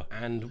deeper,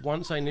 and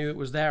once I knew it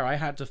was there, I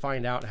had to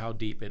find out how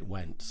deep it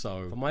went.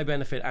 So, for my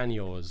benefit and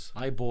yours,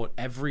 I bought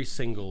every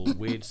single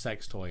weird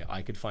sex toy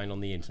I could find on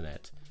the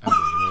internet, and we're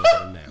gonna look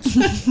at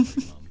them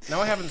now. Now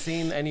I haven't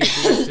seen any of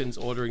these since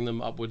ordering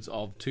them upwards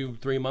of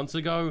 2-3 months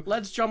ago.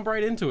 Let's jump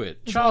right into it.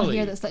 There's one Charlie,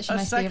 here that's literally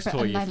a my sex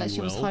favourite, toy, and I if literally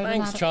you was will. howling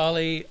Thanks, at it.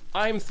 Charlie.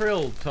 I'm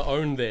thrilled to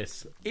own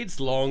this.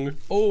 It's long.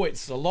 Oh,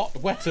 it's a lot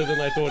wetter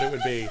than I thought it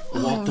would be.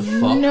 What the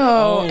fuck?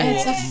 No, Oh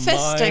it's a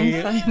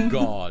fisting my thing.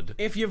 God.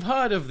 If you've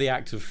heard of the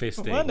act of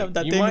fisting, One of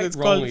that you thing might that's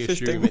called wrongly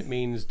assume fisting. it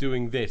means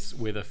doing this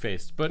with a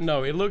fist. But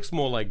no, it looks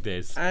more like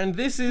this. And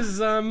this is,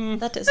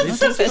 That is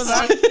this not a is for fist.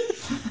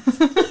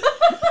 that-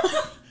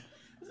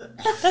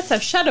 That's a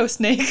shadow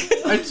snake.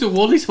 Right, so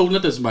Wally's holding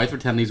it to his mouth,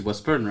 pretending he's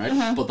whispering,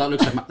 right? But that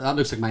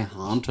looks like my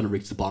hand trying to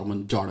reach the bottom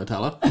of jar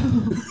Nutella.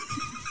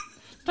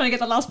 Trying to get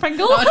the last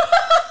Pringle.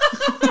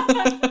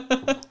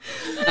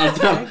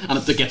 and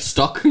if they get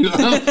stuck, you're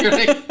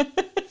like,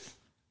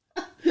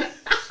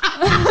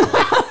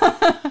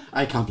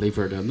 I can't believe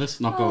we're doing this.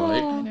 Not gonna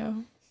lie. I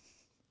know.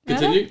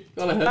 Continue.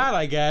 Go ahead. that,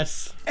 I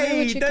guess.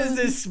 Hey, you there's go.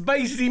 this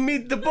spicy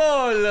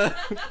meatball.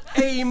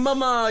 Hey,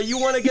 mama, you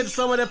want to get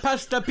some of the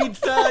pasta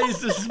pizza?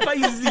 It's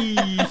spicy.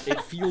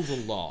 It feels a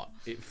lot.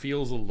 It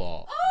feels a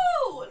lot.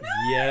 Oh no!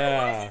 Yeah.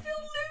 Why does it feel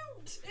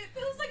lubed? It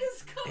feels like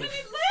it's coming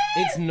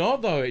in It's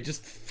not though, it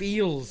just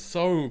feels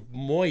so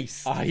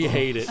moist. I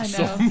hate it I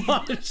so know.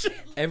 much.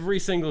 Every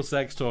single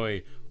sex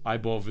toy I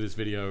bought for this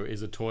video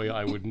is a toy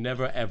I would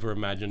never ever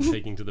imagine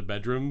taking to the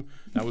bedroom.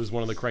 That was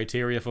one of the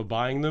criteria for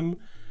buying them.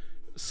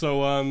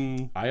 So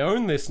I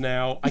own this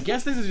now. I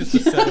guess this is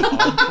just a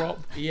 7-arm prop.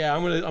 Yeah,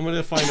 I'm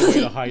gonna find a way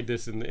to hide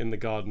this in the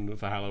garden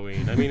for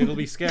Halloween. I mean, it'll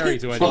be scary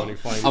to anyone who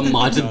finds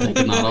Imagine it.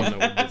 picking that I up. don't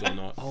know what it is or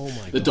not. Oh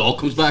my The god. dog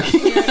comes back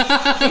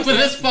with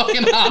this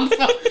fucking hand.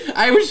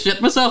 I was shit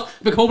myself.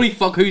 Like, holy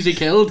fuck, who's he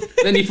killed?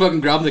 Then he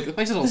fucking grabbed like,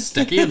 why is it all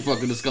sticky and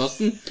fucking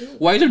disgusting?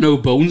 Why are there no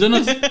bones in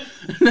it?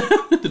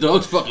 The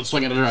dog's fucking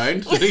swinging it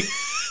around.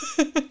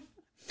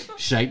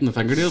 Shite in the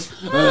fingernails.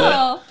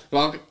 Oh.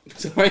 Fuck.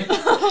 Sorry.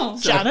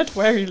 Janet,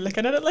 why are you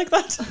looking at it like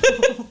that?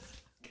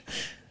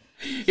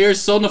 Here,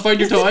 son, I found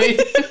your toy.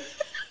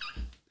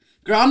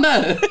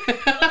 Granda.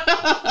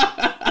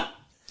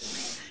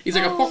 He's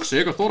like, fuck's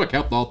sake, I thought I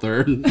kept that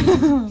there.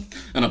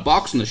 In a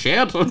box in the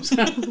shed.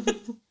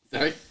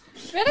 Sorry.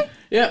 Ready?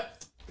 Yeah.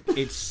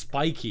 It's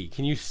spiky.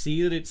 Can you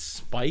see that it's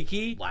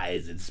spiky? Why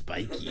is it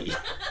spiky?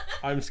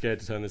 I'm scared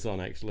to turn this on,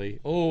 actually.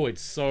 Oh,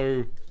 it's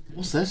so...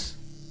 What's this?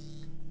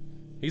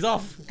 He's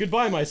off.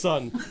 Goodbye, my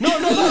son. No!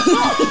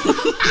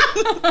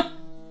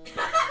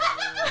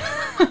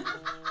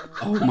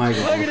 Oh my Look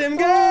god. at him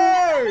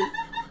go!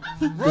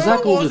 Does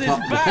that go to the Rose top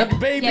is of the back, hip?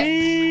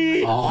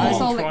 baby! Oh. I'm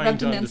It's all, like, trying rubbed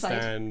to on the inside.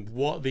 understand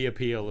what the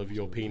appeal of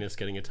your penis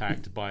getting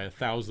attacked by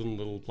 1,000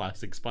 little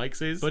plastic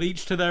spikes is, but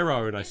each to their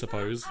own, I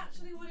suppose.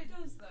 actually what it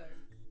does though.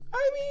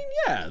 I mean,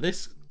 yeah,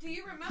 this... Do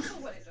you remember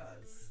what it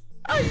does?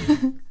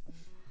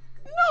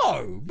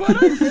 No, but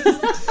it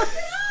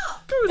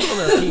goes on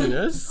a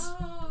penis.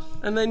 Oh,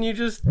 And then you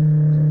just... you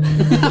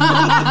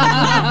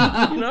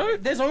know,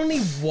 there's only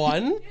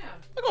one. yeah.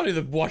 I can't do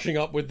the washing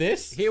up with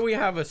this. Here we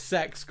have a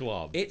sex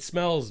glove. It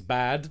smells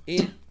bad.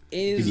 It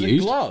is a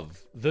Used?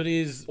 glove that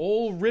is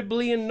all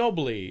ribbly and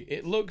knobbly.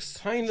 It looks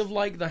kind of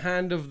like the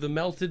hand of the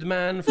melted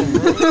man from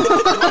Rome. Can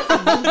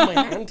I move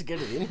my hand to get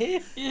it in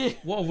here?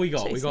 What have we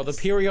got? We got the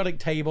periodic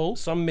table,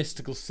 some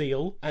mystical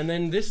seal, and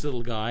then this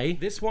little guy.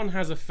 This one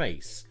has a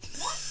face.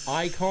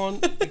 I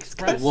can't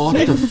express What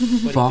it,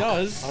 the but fuck? it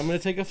does. I'm going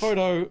to take a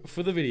photo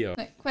for the video.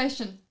 Like,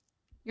 question.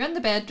 You're in the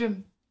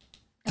bedroom,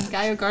 and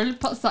guy or girl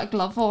puts that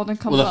glove on and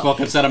comes With a up.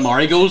 fucking set of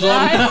marigolds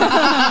on.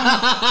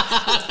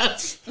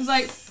 It's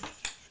like,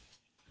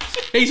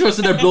 He's just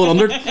sitting there blowing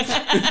under.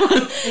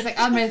 he's like,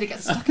 I'm ready to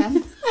get stuck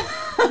in.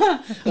 I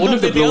wonder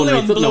if the blow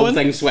underneath it and the whole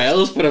thing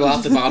swells, put an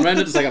elastic band around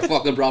it, it's like a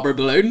fucking rubber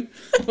balloon.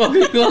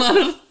 Fucking going at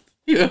it.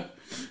 Yeah.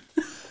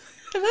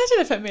 Imagine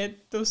if it made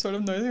those sort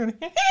of noises. Going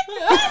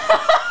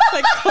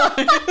like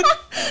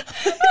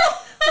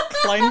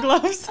clown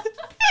gloves.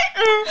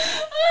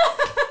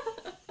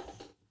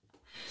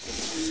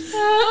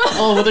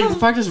 Oh, but the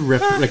fact it's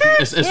ripped, like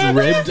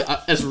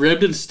it's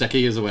ribbed and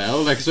sticky as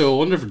well. Like, so I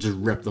wonder if it just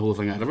ripped the whole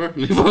thing out of her.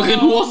 Like,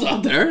 fucking, what's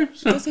that there?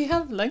 Does he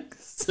have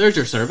links? There's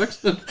your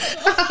cervix.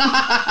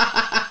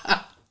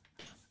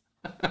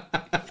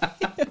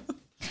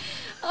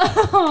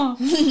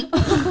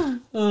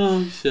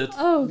 Oh shit.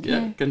 Oh, okay.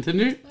 Yeah,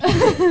 continue.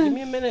 Give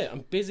me a minute.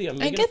 I'm busy. I'm I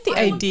making get the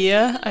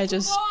idea. I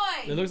just.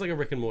 Why? It looks like a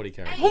Rick and Morty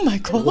character. Oh my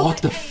god. What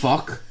the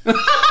fuck?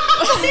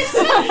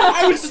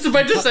 I was just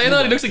about to say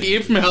that. He looks like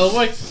Abe from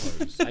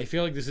Hellboy. I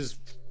feel like this is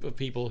for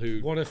people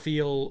who want to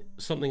feel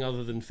something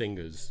other than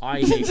fingers.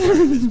 I hate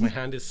wearing this. My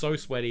hand is so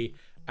sweaty,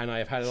 and I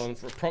have had it on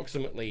for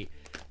approximately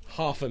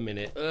half a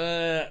minute.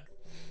 That's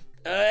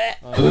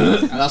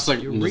like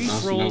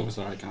Urethral no,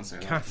 sorry, I can't say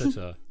that.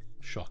 Catheter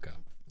shocker.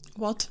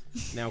 What?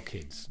 Now,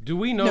 kids, do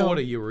we know No. what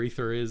a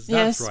urethra is?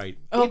 Yes. That's right.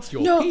 Oh, It's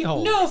your no, pee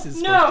hole. no, This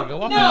is no, supposed to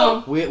go up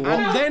no. Wait, what?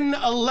 and then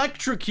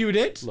electrocute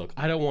it. Look,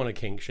 I don't want to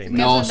kink shame.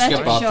 No, That's skip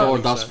electric that shock.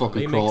 forward. That's They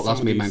fucking make crawl. That's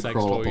some me, of man, these sex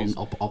crawl up, toys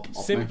up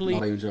simply- me.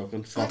 Not even joking.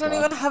 I Fuck don't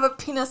that. even have a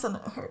penis and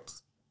it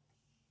hurts.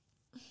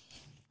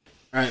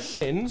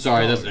 Right. In.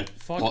 Sorry, Oh, this.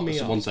 fuck me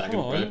up. 1 second. Come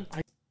on.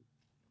 Right.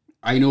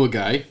 I know a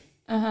guy.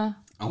 Uh-huh.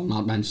 I'll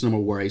not mention him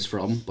or where he's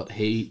from, but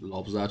he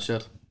loves that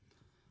shit.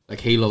 Like,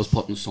 he loves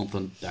putting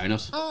something down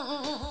it.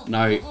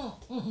 Now,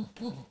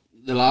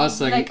 the last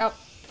thing, Like up.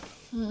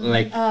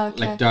 like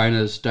okay. down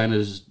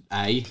his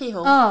eye.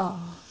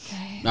 Oh,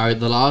 okay. Now,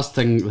 the last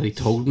thing that he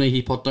told me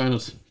he put down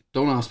it,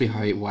 don't ask me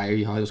how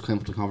this came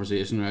up to the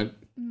conversation, right?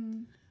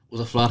 Was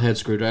a flathead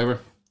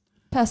screwdriver.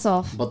 Piss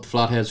off. But the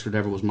flathead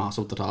screwdriver was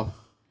massive at the top.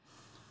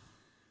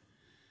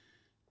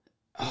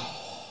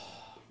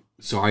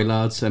 Sorry,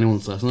 lads.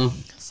 Anyone's listening?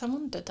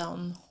 Someone did that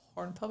on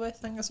Hornpub, I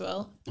think, as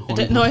well.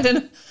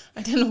 Hornpub?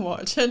 I didn't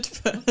watch it,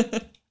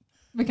 but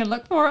We can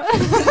look for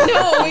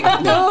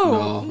it.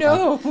 no.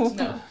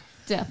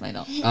 Definitely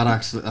not. That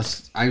actually,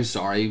 I'm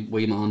sorry,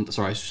 wee man.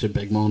 Sorry, I should say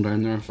big man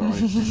down there. Sorry.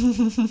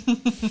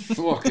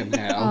 Fucking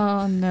hell.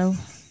 Oh, no.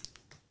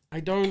 I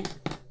don't.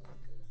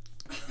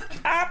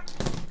 Ah!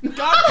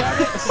 God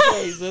damn it!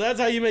 Okay, so that's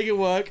how you make it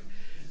work.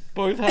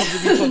 Both have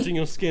to be touching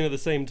your skin at the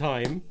same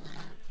time.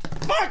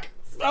 Fuck!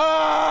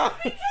 Ah!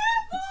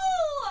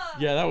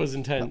 Yeah, that was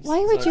intense.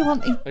 Why would you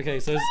want to Okay,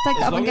 so stick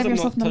that up and give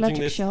yourself an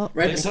allergic shot?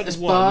 Right, Let's it's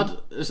touch one. bad.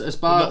 It's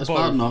not bad. It's both.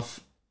 bad enough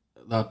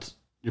that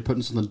you're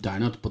putting something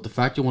down it, but the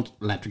fact you want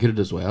electrocuted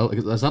as well, like,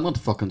 is that not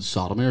fucking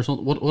sodomy or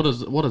something? What is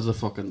the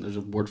fucking? There's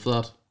a word for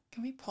that.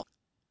 Can we pop?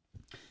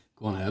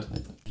 Go on ahead.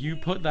 You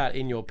put that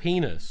in your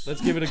penis. Let's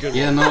give it a good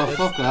Yeah, one. no,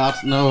 fuck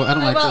that. No, I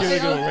don't like will. Give it a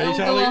this. good one. Ready, I'll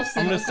Charlie? go off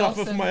I'm gonna soon, suffer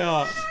I'll for go my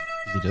art.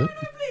 Did you do it?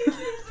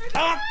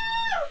 Ah!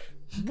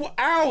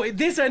 Ow!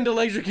 This end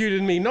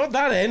electrocuted me, not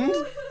that end.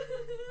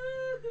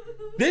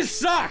 This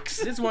sucks!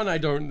 This one I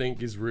don't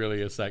think is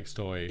really a sex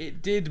toy.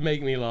 It did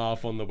make me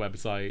laugh on the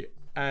website,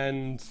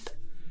 and...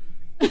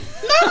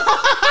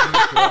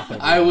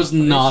 I was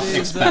not This is,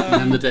 expecting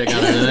him to take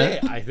out of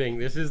it. I think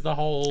this is the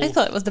whole... I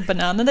thought it was the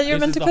banana that you were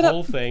This meant is to the put whole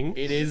up. thing.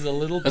 It is a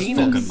little That's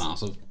penis fucking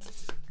massive.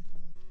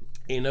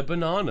 in a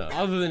banana.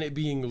 Other than it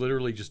being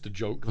literally just a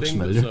joke Looks thing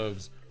that familiar.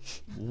 serves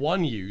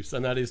one use,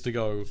 and that is to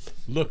go,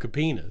 look, a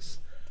penis.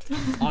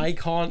 I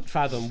can't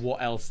fathom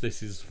what else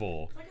this is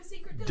for. Like a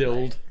secret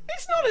Dilled.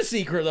 It's not a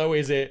secret though,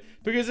 is it?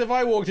 Because if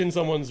I walked in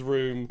someone's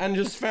room and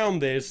just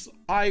found this,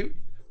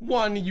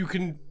 you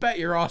can bet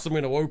your ass I'm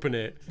going to open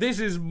it. This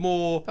is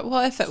more. But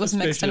what if it was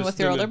mixed in suspicious with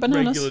your than other a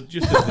bananas? regular-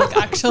 just a-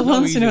 Actual no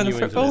ones, you know, in easing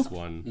the into football.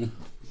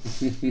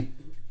 this one.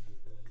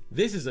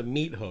 This is a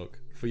meat hook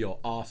for your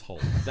asshole.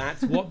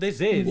 That's what this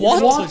is. What?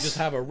 You also just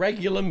have a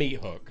regular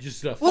meat hook.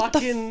 Just a What the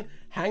fucking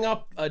hang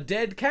up a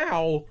dead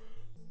cow,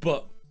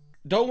 but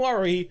don't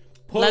worry.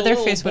 Put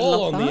Leatherface a would little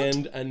ball love on the that.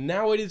 end, and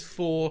now it is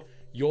for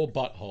your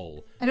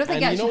butthole. I don't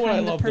think and you know actually what I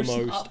hang the love the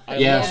person most? up. I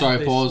Yeah, love sorry,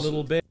 this pause.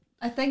 little bit.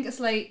 I think it's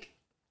like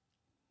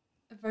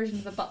a version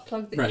of a butt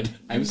plug. That Right,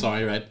 I'm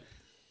sorry, right?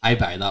 I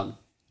buy that.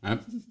 Right?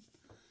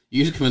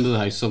 You just come into the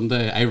house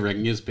someday, I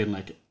ring you, being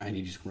like, I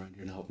need you to come around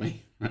here and help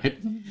me, right?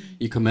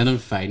 You come in and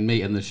find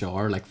me in the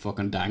shower, like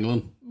fucking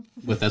dangling,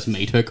 with this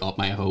meat hook up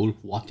my hole.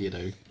 What do you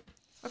do?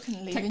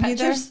 Fucking Take leaving you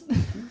there.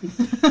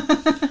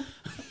 pictures.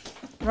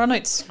 Run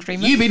out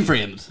screaming. You've been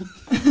framed.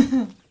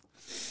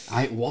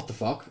 What the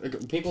fuck?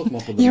 Like, people come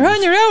up with You're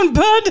on your own,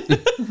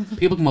 bud.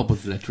 people come up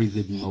with literally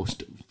the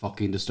most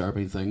fucking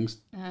disturbing things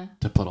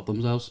to put up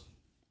themselves.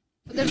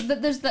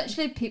 But there's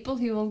literally people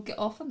who will get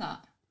off on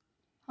that.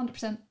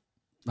 100%.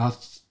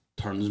 That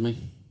turns me.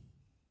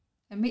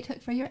 A meat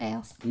hook for your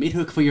ass. Meat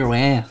hook for your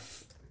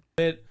ass.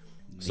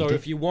 So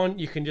if you want,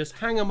 you can just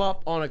hang them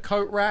up on a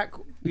coat rack,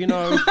 you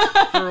know,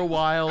 for a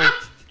while.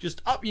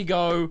 Just up you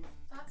go,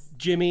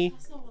 Jimmy.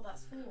 That's not what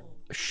that's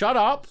for. Shut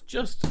up.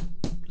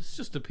 It's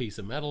just a piece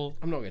of metal.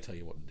 I'm not going to tell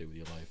you what to do with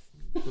your life.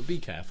 But be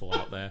careful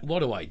out there. What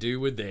do I do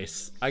with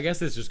this? I guess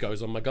this just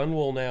goes on my gun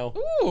wall now.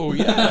 Ooh,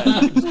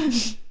 yeah.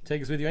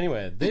 Take us with you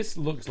anywhere. This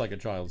looks like a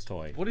child's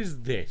toy. What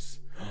is this?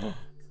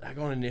 I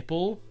got a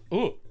nipple.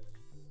 Oh.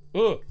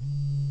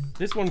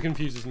 This one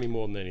confuses me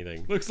more than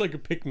anything. Looks like a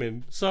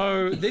Pikmin.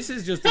 So this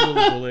is just a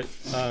little bullet,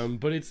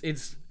 but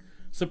it's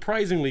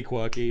surprisingly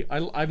quirky.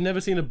 I've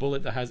never seen a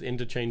bullet that has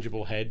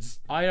interchangeable heads.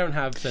 I don't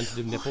have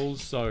sensitive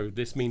nipples, so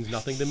this means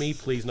nothing to me.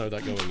 Please know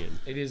that going in.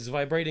 It is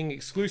vibrating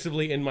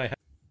exclusively in my hand.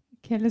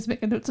 Okay, let's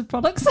make a notes of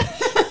products.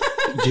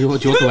 Do you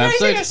want the I'm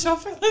writing a website?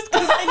 shopping list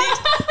because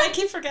I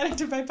keep forgetting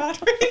to buy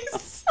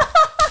batteries.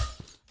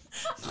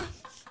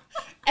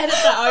 Edit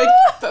that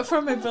out. But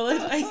for my bullet,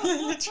 I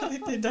literally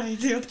did die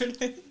the other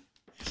day.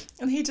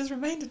 And he just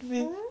reminded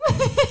me.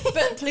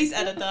 But please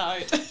edit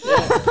that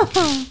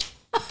out.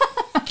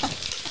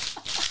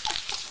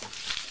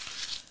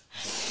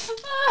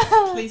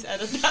 Please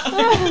edit that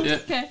out. Yeah.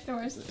 Okay, no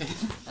worries.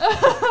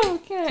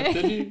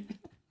 Okay.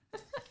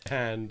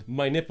 Hand.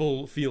 My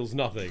nipple feels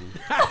nothing.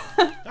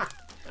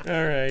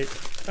 Alright.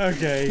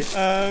 Okay.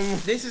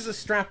 This is a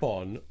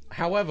strap-on.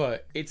 However,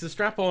 it's a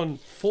strap-on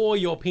for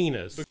your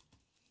penis.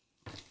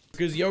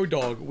 Because, yo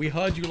dog, we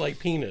heard you like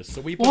penis,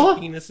 so we put a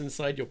penis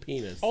inside your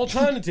penis.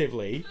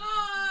 Alternatively,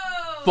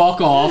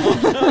 Fuck off.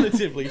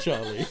 alternatively,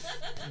 Charlie,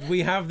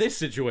 we have this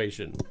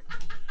situation.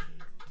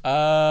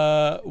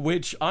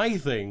 Which I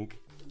think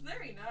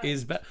Very nice.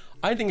 is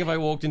I think if I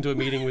walked into a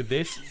meeting with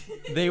this,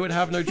 they would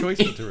have no choice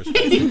but to respect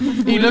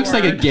it. He looks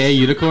like a gay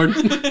unicorn.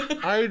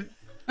 I'd...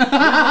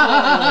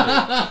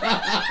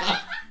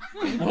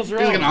 What's He's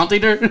like an wrong?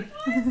 anteater.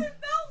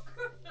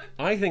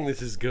 I think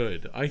this is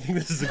good. I think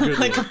this is a good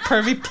Like a look.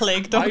 pervy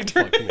plague I'd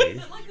doctor. fuck me.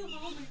 Like a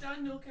Ronald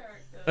McDaniel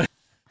character.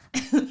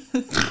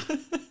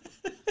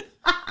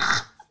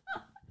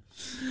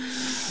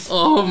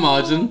 Oh,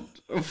 imagine.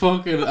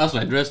 Fucking, that's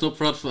what I'm dressing up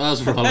for.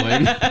 That's for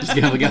Halloween. Just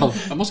get a girl.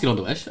 I must get on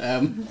the wish.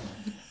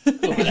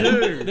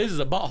 Dude, this is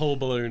a butthole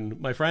balloon,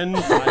 my friend.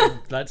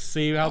 Let's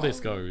see how this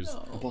goes.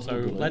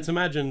 So let's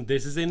imagine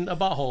this is in a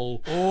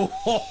butthole. Oh,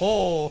 ho,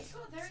 ho. It's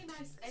got a very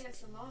nice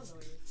ASMR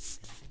noise.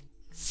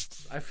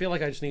 I feel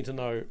like I just need to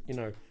know, you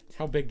know,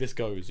 how big this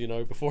goes, you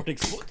know, before it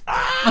explodes.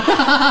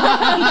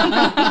 Oh,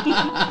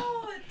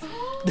 it's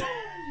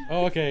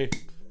Oh, okay.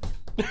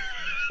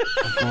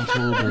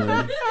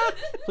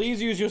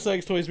 Please use your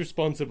sex toys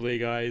responsibly,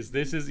 guys.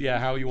 This is,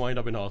 how you wind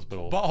up in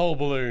hospital. Butthole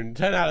balloon,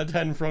 10 out of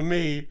 10 from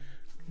me.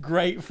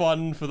 Great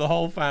fun for the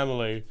whole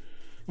family.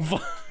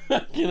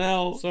 Fucking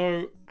hell.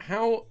 So,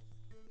 how?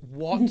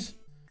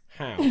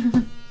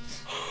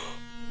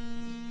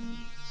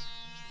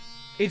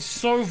 It's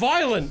so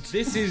violent.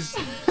 This is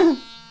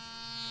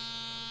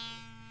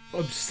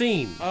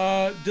obscene.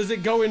 Does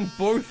it go in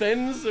both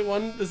ends?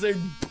 Does it...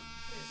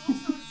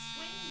 also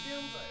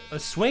a swing dildo. A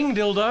swing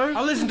dildo?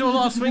 I listen to a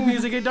lot of swing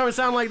music, it don't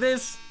sound like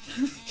this.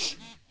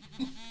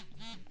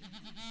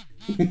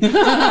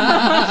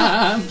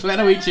 Playing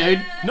a wee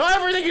tune. Not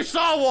everything is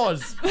Star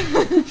Wars!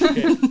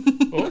 Okay.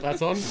 Oh,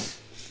 that's on. That's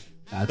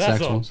That's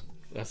sex on. ones.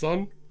 That's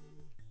on.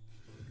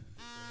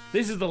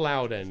 This is the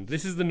loud end.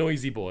 This is the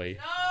noisy boy.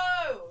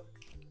 No!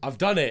 I've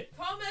done it.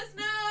 Thomas,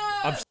 no!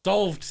 I've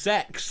solved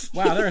sex.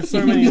 Wow, there are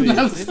so many of these.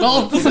 I've This is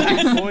solved a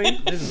sex. boy.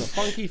 This is a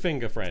funky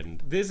finger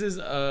friend. This is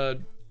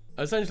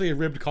essentially a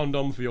ribbed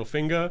condom for your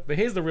finger. But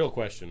here's the real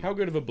question. How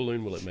good of a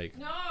balloon will it make?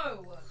 No!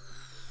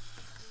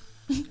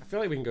 I feel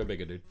like we can go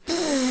bigger, dude.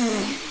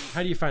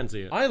 How do you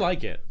fancy it? I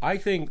like it. I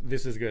think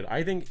this is good.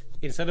 I think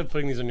instead of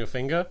putting these on your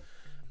finger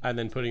and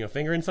then putting your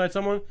finger inside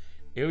someone,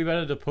 it would be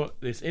better to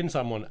put this in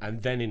someone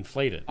and then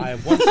inflate it. I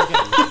have once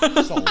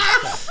again solved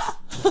sex.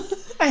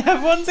 I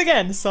have once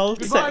again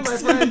solved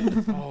sex.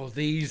 Oh,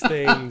 these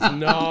things.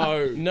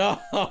 No. No.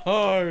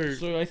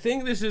 So I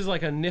think this is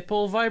like a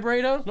nipple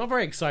vibrator. Not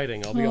very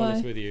exciting, I'll be Why?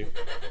 honest with you.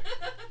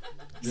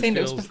 This Seen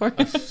those feels before.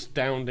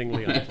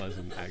 astoundingly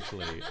unpleasant,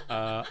 actually.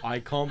 I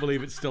can't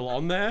believe it's still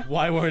on there.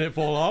 Why won't it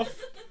fall off?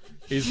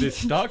 Is this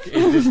stuck?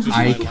 Is this just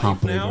I my can't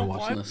life believe now? we're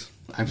watching Why- this.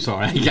 I'm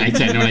sorry. I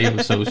genuinely am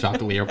so shocked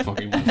that we are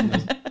fucking watching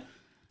this.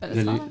 But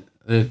it's fine.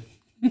 Uh,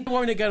 Why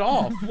won't it get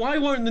off? Why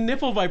won't the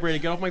nipple vibrator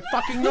get off my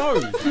fucking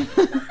nose?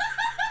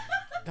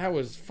 That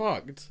was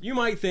fucked. You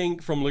might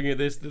think from looking at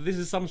this that this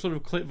is some sort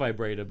of clit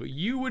vibrator, but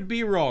you would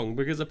be wrong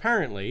because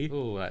apparently...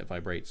 Oh, that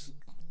vibrates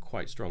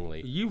quite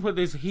strongly. You put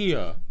this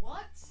here.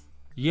 What?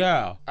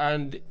 Yeah,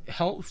 and it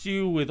helps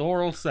you with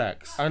oral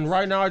sex. And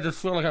right now I just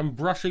feel like I'm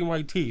brushing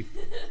my teeth.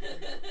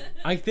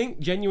 I think,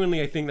 genuinely,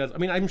 I think that... I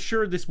mean, I'm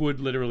sure this would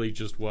literally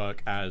just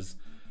work as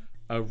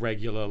a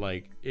regular,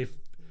 like, if...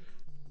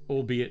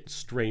 albeit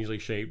strangely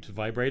shaped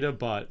vibrator,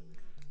 but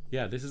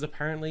yeah, this is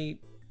apparently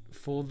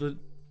for the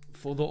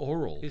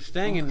oral. It's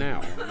staying in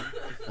now.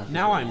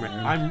 Now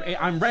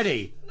I'm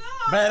ready.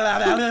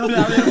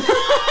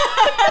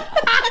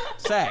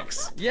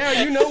 Sex.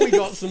 Yeah, you know we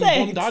got some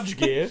Sex. bondage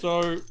gear.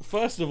 So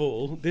first of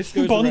all, this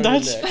goes Bondage.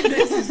 around the neck.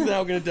 This is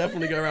now going to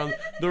definitely go around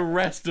the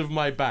rest of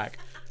my back.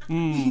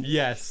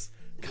 Yes.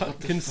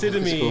 Consider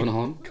What's me going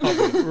on?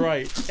 covered.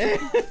 Right.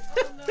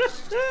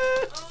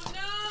 Oh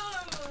no!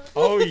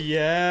 Oh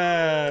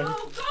yeah.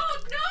 Oh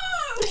god, no!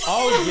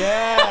 Oh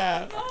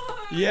yeah.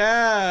 Oh,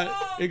 Yeah.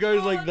 It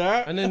goes like God.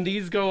 that, and then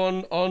these go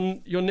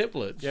on your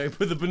nipplets. Yeah,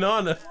 with the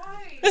banana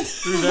Right.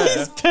 through there.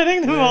 He's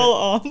putting them all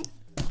on.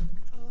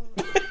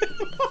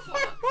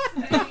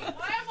 Why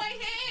am I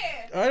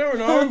here? I don't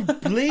know.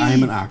 Please.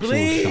 I'm an actual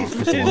please shock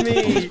as to in what the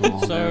fuck me. is going on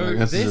So there. Like,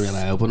 this is a this- real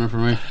eye opener for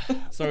me.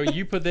 So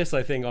you put this,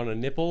 I think, on a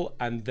nipple,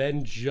 and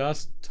then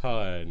just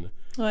turn.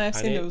 Oh, I've And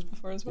seen it those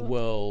before as well.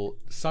 Will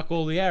suck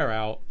all the air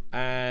out,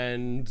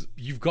 and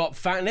you've got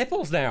fat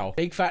nipples now.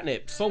 Big fat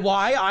nips. For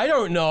why? I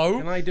don't know.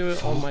 Can I do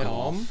it on my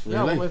arm? Really?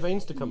 Yeah, I want my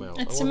veins to come out.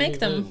 It's I to want make new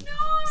them. veins.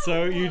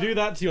 So you do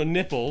that to your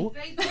nipple.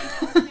 Take it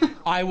off now.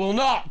 I will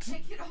not.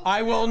 Take it off.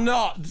 I will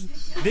not.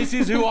 This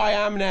is who I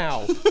am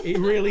now. It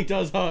really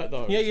does hurt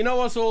though. Yeah, you know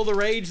what's all the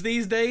rage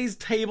these days?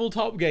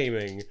 Tabletop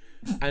gaming.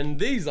 And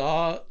these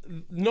are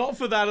not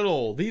for that at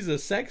all. These are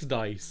sex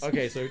dice.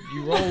 Okay, so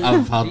you roll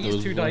I've had these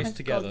those two before. dice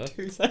together,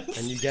 Two cents.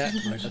 and you get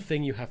a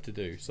thing you have to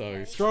do.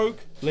 So stroke,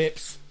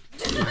 lips.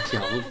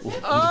 Actually, we'll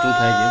don't play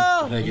a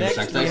game. Play a game of sex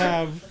Next we dice.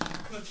 have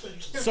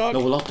suck, No,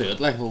 we'll not do it.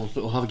 Like we'll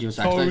have a game of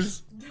sex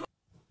pose. dice.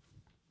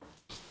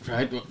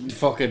 Right?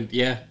 Fucking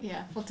yeah,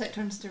 Yeah, we'll take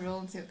turns to roll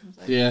and see what comes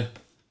out. yeah.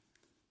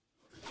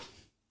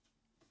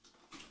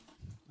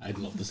 I'd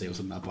love to see what's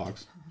in that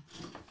box.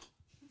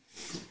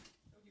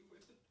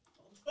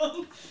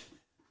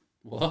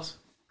 What?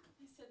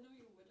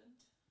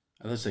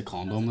 I thought say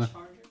condom there.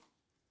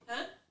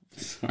 Huh?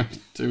 Sorry,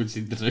 do what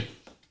you need to do.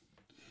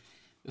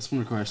 This one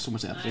requires so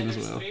much editing as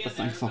there's well. three in But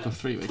thank there, fuck but- of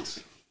 3 weeks.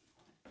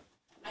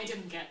 I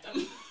didn't get them. They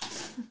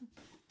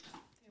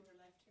were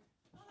left here.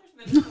 Oh, there's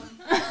many of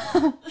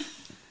them.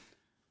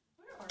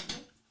 Where are they?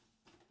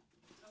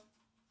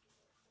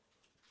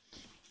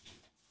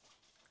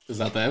 Is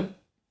that them?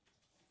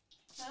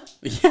 Huh?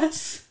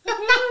 Yes.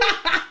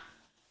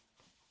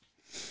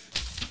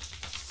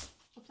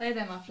 We'll play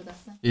them after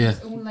this then. Yeah.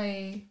 There's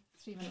only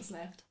 3 minutes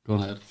left. Go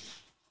ahead.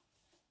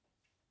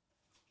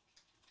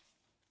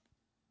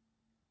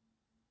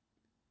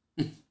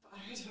 I don't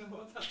know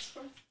what that's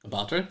for. A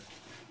battery?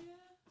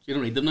 You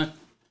don't need them now.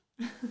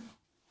 I know.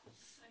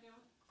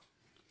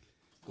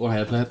 Go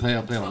ahead, play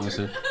on this.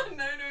 No, no,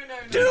 no, no.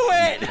 Do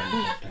it!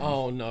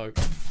 Oh no.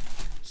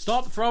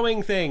 Stop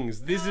throwing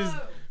things. This is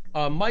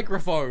a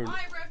microphone.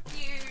 I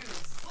refuse.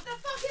 What the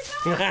fuck is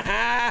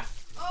that?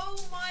 Oh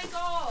my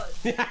god.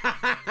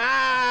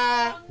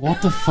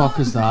 What the fuck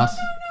is that?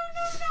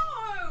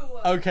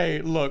 No.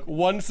 Okay, look,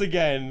 once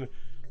again,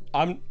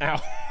 ow.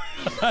 I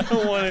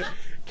don't want to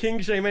king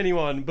shame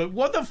anyone, but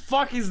what the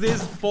fuck is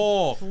this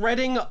for?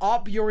 Threading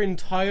up your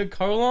entire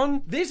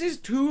colon? This is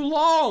too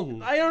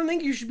long. I don't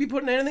think you should be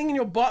putting anything in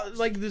your butt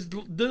like this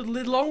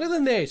longer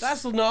than this.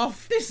 That's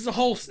enough. This is a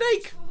whole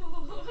snake.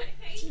 Oh, I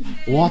hate it.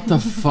 What the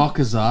fuck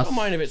is that? A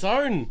mind of its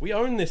own. We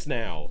own this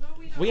now.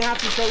 We have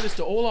to show this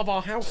to all of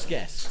our house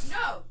guests.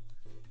 No.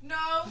 No.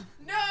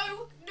 No.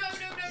 No. No.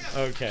 No.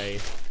 No. Okay,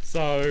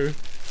 so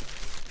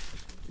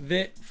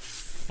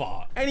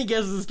fuck. Any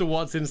guesses as to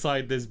what's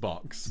inside this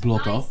box? Blow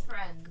up doll. Nice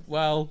friend.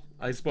 Well,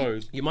 I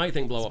suppose you might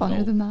think blow up Funnier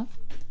doll, than that.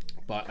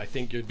 but I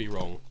think you'd be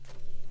wrong.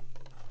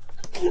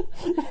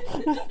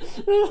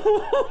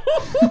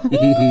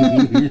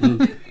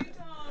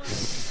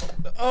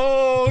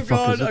 Oh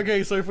god. is it?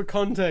 Okay, so for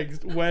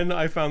context, when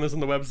I found this on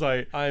the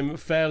website, I'm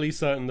fairly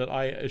certain that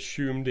I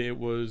assumed it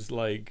was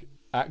like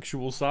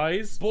actual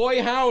size.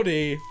 Boy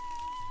howdy.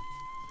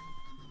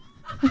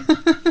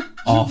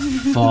 Oh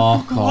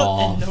fuck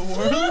off. The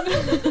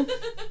world.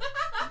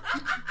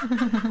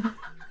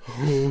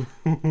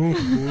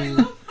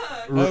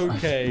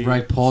 Okay.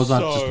 Right, pause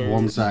that just so-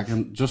 1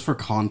 second. Just for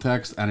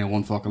context,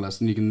 anyone fucking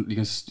listen, you can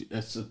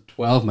it's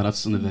 12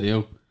 minutes in the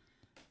video.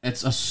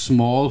 It's a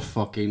small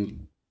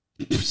fucking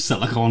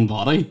silicone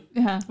body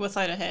Yeah.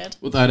 Without a head.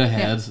 without a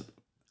head.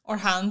 Or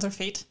hands or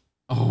feet.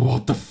 Oh,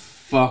 what the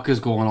fuck is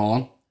going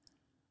on?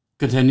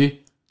 Continue.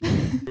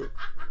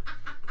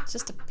 It's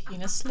just a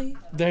penis sleeve.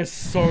 There's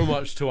so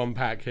much to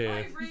unpack here.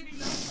 I really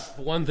love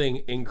her. One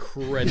thing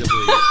incredibly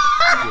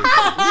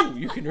Ooh,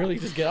 you can really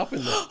just get up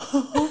in there.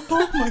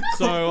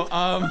 So,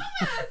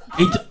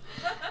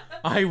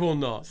 I will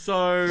not.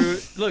 So,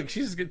 look,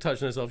 she's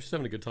touching herself. She's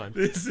having a good time.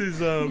 This is,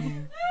 this,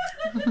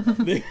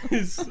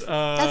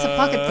 That's a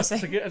pocket pussy.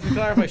 To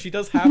clarify, she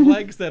does have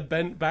legs. They're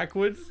bent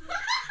backwards.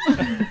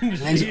 And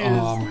she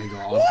Oh is, my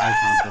god, I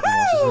can't fucking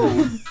watch this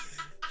anymore.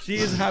 she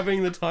is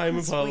having the time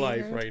of her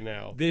life weird. right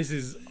now. This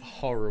is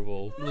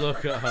horrible.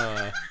 Look at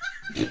her.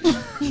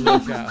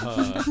 Look at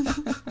her.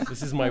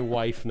 This is my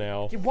wife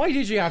now. Why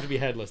did you have to be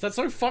headless? That's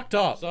so fucked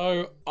up.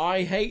 So,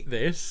 I hate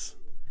this.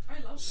 I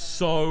love that.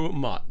 so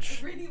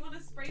much. I really want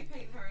to spray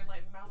paint her and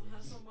like mount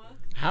her somewhere.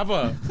 Have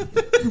a.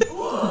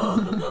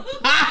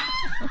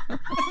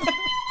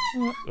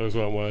 Those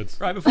weren't words.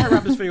 Right, before I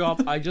wrap this video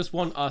up, I just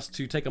want us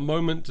to take a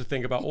moment to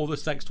think about all the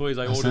sex toys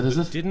I ordered is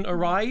that it? didn't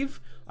arrive.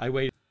 I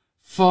waited.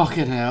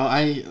 Fucking hell!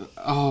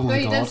 Oh my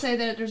But you god. did say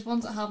that there's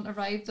ones that haven't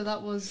arrived, so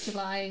that was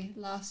July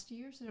last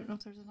year, so I don't know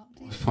if there's an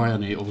update.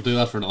 Probably we'll do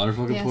that for another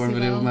fucking Yes, porn we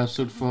video will.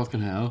 episode.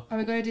 Fucking hell. Are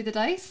we going to do the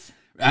dice?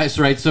 That's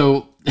right.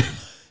 So,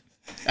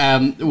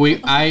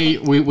 we've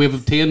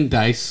obtained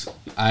dice.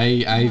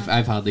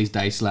 I've had these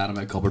dice lying in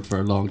my cupboard for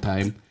a long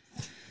time.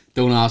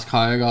 Don't ask how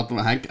I got them.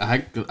 I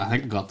think I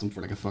got them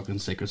for like a fucking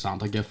Secret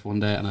Santa gift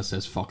one day, and it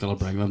says fuck it, I'll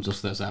bring them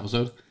just this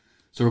episode.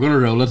 So we're gonna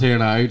roll it here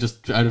now,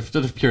 just out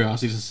of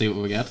curiosity to see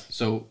what we get.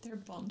 So They're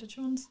bondage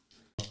ones.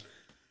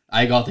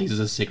 I got these as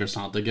a Secret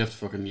Santa gift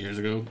fucking years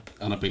ago,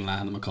 and I've been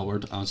lying in my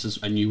cupboard. And it's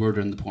just, I knew we were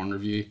doing the porn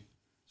review,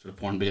 sort of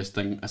porn based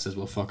thing. I says,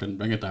 well, fucking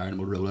bring it down and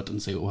we'll roll it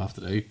and see what we'll have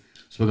to do.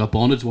 So we got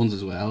bondage ones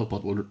as well,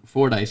 but we'll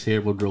 4 dice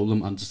here. We'll roll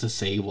them and just to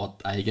see what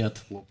I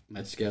get, what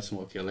Mitch gets, and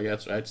what Kayla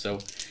gets. Right. So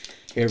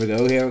here we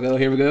go. Here we go.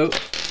 Here we go.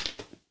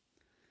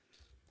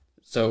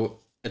 So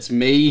it's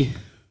me.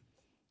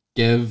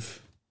 Give.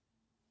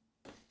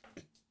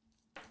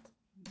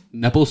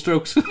 Nipple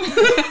strokes.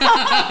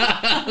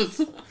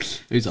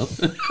 Who's up?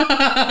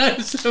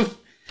 So,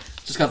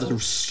 just got to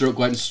stroke,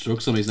 go out and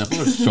stroke somebody's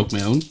nipple or stroke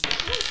my own.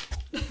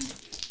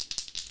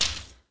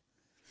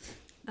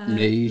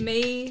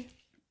 Me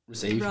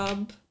Receive.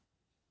 rub.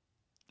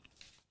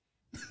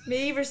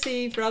 Me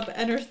receive rub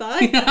inner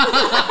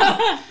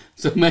thigh.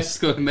 So Mitch is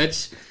to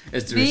Me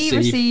receive.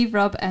 receive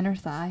rub inner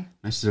thigh.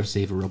 Mitch is to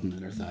receive a rubbing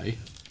in her thigh.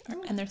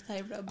 Or inner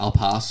thigh rub. I'll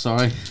pass.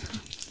 Sorry.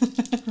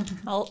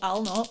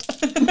 I'll not.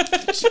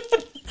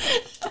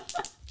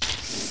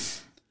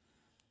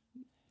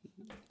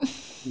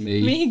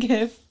 Me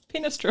give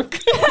penis stroke.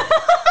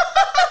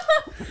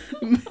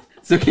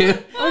 So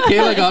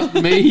Kayla got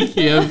me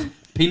give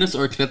penis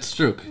or clit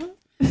stroke.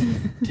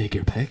 Take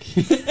your pick.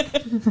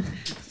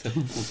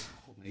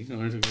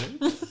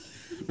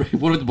 Right,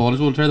 what about the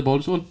bondage one? Try the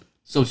bondage one.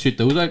 So shoot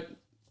those out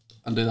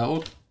and do that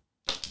one.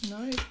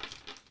 No. There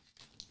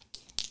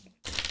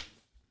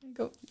you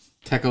go.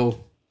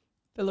 Tickle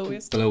Below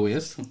waist. below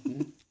waist.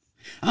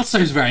 That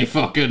sounds very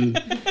fucking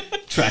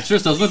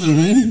treacherous, doesn't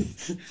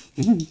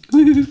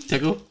it?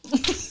 Tickle.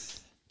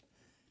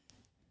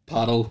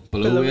 Paddle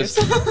below waist.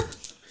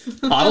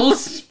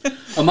 Paddles?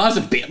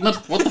 Imagine baiting it.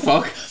 What the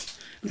fuck?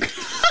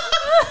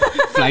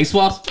 Fly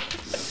swat.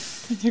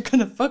 You're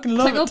gonna fucking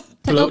love Tickle, it.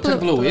 tickle, Tickle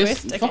below below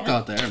waist. waist, Fuck okay.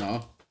 that there,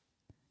 no.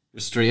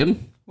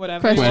 Restrain.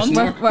 Whatever you Question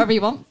want. mark. wherever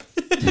you want.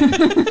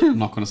 I'm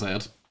not going to say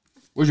it.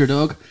 Where's your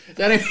dog?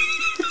 Danny.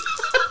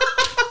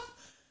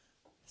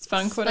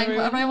 Spank Like whatever you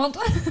whatever want.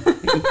 I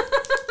want.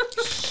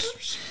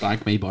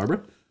 Spank me, Barbara.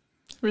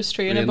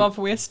 Restrain Rain. above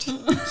waist.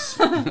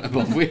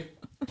 Above we.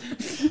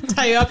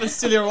 Tie you up and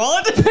steal your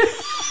wallet.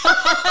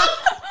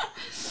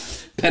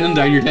 Pinning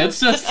down your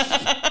tits, just.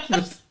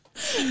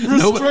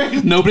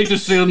 Nobody's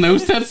just stealing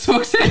those tits,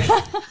 fuck's sake.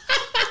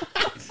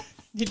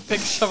 Need big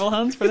shovel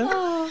hands for them.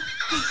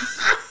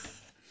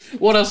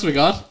 What else we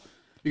got?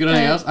 You got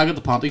anything else? I got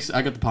the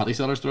panty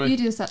seller story. You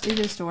do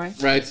a story.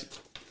 Right.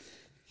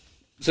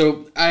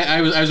 So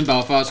I was in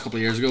Belfast a couple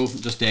of years ago,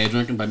 just day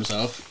drinking by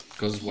myself,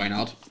 because why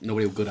not?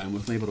 Nobody would go down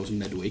with me, but it was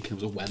midweek. It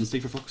was a Wednesday,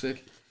 for fuck's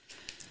sake.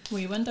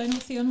 We went down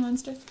with you on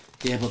Wednesday.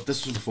 Yeah, but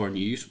this was before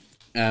news.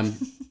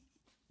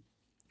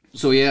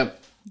 So yeah,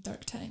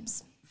 Dark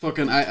times.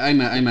 fucking I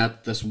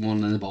met this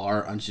one in the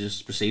bar, and she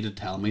just proceeded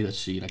to tell me that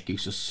she like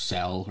used to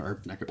sell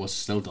her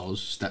still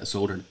does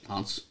sold her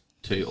pants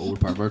to old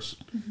perverts.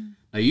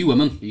 Now you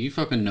women, you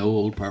fucking know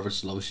old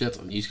perverts love shit,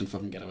 and you can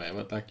fucking get away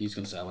with it. Like you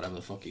can sell whatever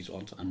the fuck you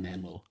want, and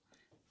men will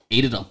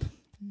eat it up,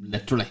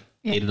 literally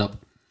eat it up.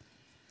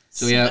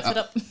 So Sniff yeah, it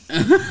up.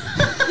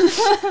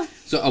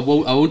 so I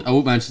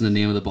won't mention the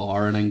name of the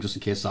bar or anything, just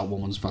in case that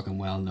woman's fucking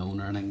well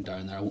known or anything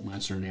down there. I won't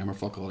mention her name or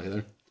fuck all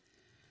either.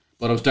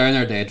 But I was down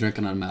there day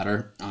drinking and I met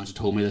her, and she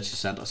told me that she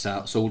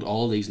sold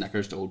all these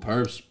knickers to old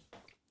pervs.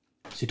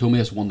 She told me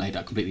this one night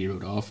I completely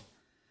wrote off.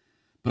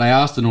 But I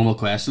asked the normal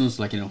questions,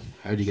 like, how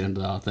do you get into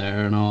that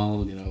there and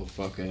all,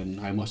 fucking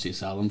how much do you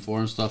sell them for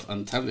and stuff.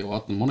 And tell you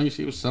what, the money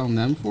she was selling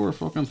them for,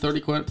 fucking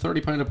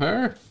 £30 a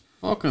pair.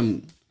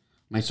 Fucking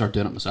might start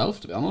doing it myself,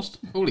 to be honest.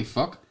 Holy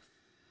fuck.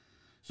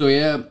 So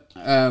yeah,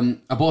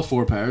 I bought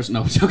 4 pairs.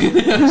 No, I'm joking.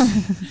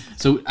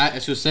 So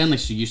she was saying like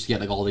she used to get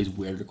like all these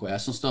weird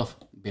requests and stuff,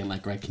 being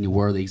like, right, can you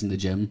wear these in the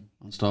gym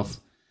and stuff?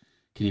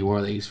 Can you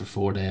wear these for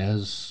 4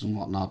 days and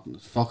whatnot?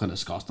 It's fucking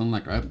disgusting,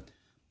 like, right?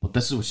 But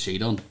this is what she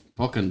done.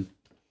 Fucking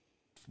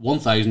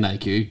 1000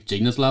 IQ,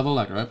 genius level,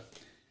 like, right?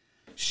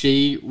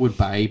 She would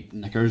buy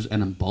knickers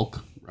in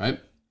bulk, right?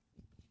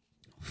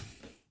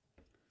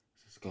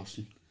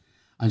 Disgusting.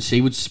 And she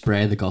would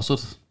spray the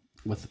gusset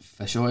with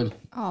fish oil.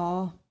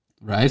 Oh.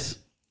 Right?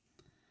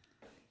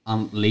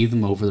 And leave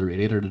them over the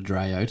radiator to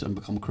dry out and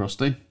become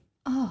crusty.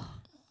 Oh.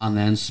 And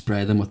then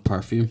spray them with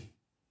perfume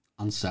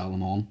and sell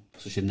them on.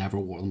 So she never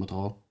wore them at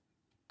all.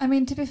 I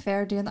mean, to be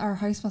fair, doing our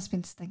house must have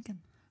been stinking.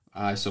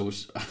 So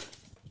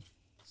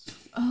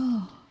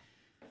Oh.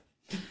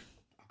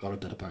 I've got a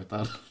bit about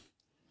that.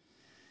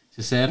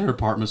 She said her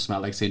apartment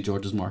smelled like St.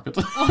 George's Market.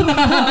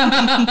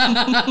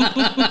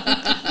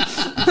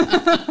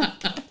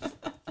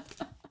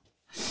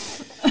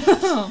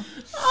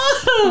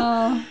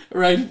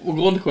 Right, we're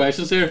going to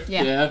questions here.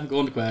 Yeah. We're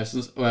going to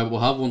questions. We'll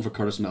have one for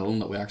Curtis Millen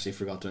that we actually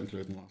forgot to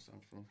include in the last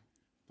episode.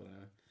 But,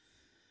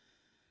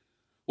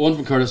 one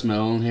from Curtis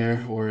Millen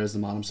here, or is the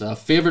man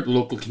himself. Favourite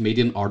local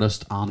comedian,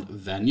 artist, and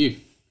venue.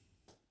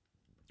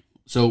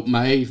 So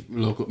my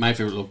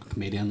favourite local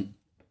comedian,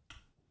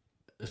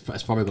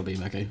 it's probably going to be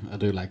Mickey. I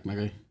do like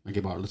Mickey.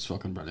 Mickey Bartlett's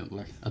fucking brilliant.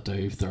 Like, I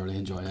do thoroughly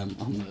enjoy him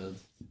on the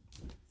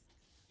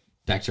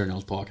Deck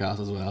Journals podcast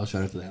as well.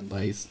 Shout out to them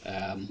guys.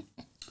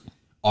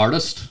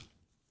 Artist.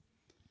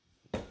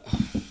 I'm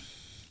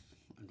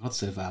going to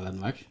say Violin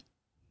Mick.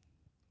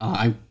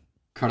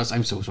 Curtis,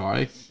 I'm so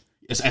sorry.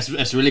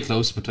 It's really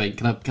close between.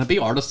 Can I be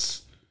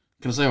artists?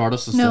 Can I say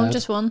artists instead? No,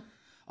 just one.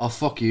 Oh,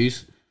 fuck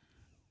yous.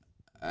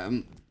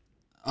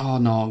 Oh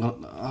no, I'm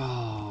gonna.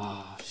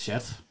 Oh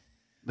shit.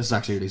 This is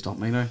actually really stopped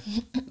me now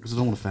because I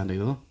don't want to offend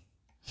either.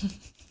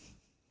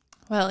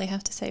 Well, you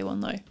have to say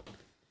one now.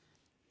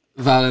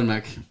 Violin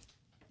Mick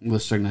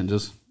with String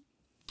Ninjas,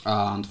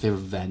 and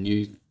favourite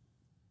venue.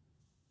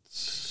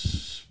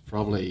 It's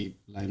probably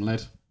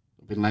Limelight.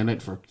 I've been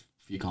Limelight for a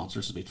few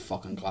concerts. It's been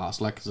fucking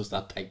class, like, because it's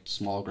that tight,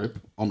 small group.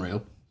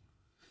 Unreal.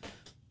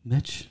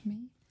 Mitch.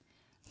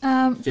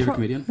 Favourite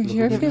comedian. Who's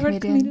your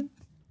favourite comedian?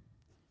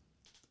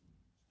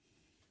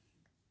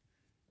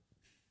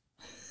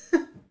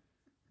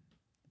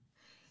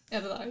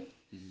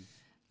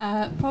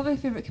 Probably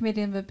favourite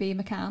comedian would be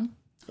McCann.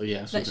 Oh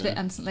yeah, so Literally good.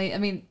 instantly. I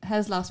mean,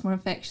 his laugh's more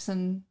infectious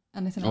than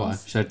anything Oh,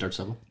 else. shout out Dirt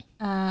Sybil.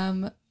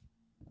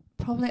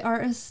 Probably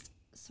artist.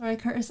 Sorry,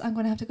 Curtis, I'm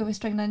going to have to go with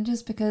String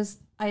Ninjas because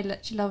I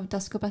literally love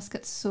Disco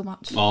Biscuits so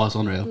much. Oh, that's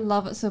unreal.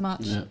 Love it so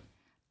much. Yeah.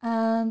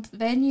 And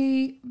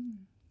venue,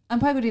 I'm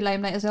probably going to do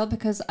Limelight as well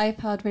because I've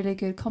had really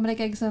good comedy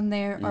gigs in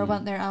there, or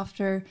went there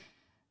after.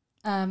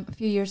 A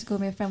few years ago,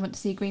 my friend went to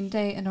see Green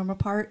Day in Norma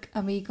Park,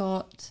 and we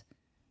got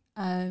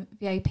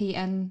VIP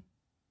in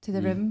to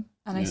the room,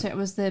 and I swear it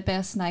was the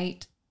best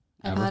night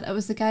I've Ever. had. It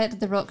was the guy at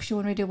the rock show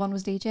on Radio 1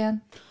 was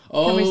DJing.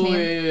 Oh, his name.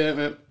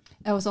 yeah.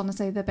 It was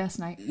honestly the best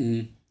night.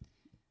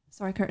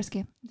 Sorry, Curtis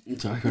game.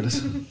 Sorry,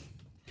 Curtis.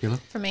 Kayla?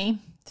 For me,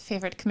 the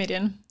favourite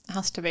comedian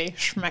has to be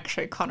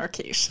Schmexry Connor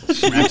Keys.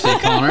 Actually,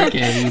 Connor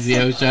Keys.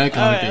 Yo, shout out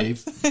Connor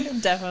Keys.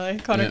 Definitely,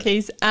 Connor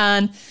Keys.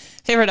 And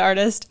favourite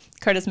artist,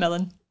 Curtis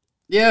Millen.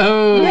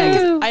 Yo! Yeah,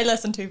 'cause I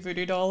listen to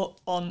Voodoo Doll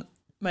on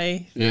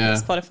my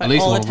Spotify At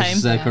least all one the of us time.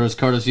 said,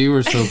 Curtis, you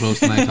were so close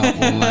to my top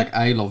one. Like,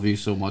 I love you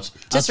so much.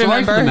 Just I'm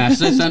sorry for the remember-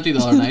 message I sent you the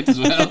other night as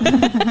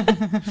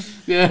well.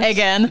 Yeah.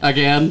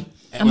 Again.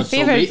 And Well, so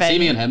favourite see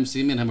me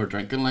venue. and him were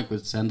drinking, like,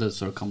 we'd send it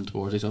sort of come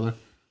towards each other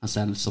and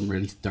send some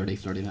really dirty,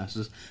 flirty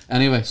messages.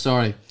 Anyway,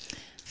 sorry.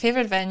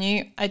 Favourite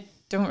venue, I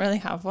don't really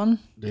have one.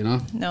 Do you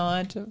know? No,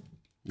 I don't.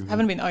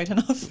 Haven't been out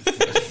enough.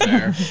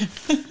 Fair.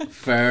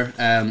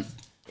 Fair.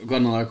 We've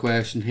got another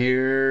question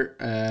here.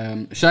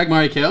 Shag,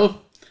 marry,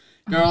 kill.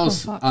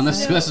 Girls, for fuck's and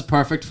this sake. is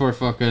perfect for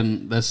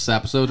fucking this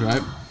episode,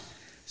 right?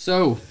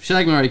 So,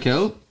 shag, marry,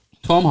 kill.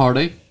 Tom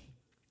Hardy,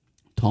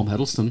 Tom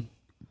Hiddleston,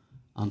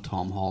 and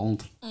Tom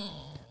Holland.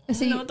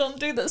 See, No, don't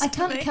do this I to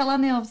can't me. kill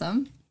any of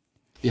them.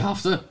 You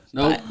have to.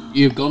 No,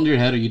 you've gone to your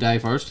head or you die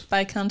first. But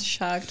I can't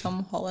shag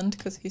Tom Holland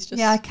because he's just...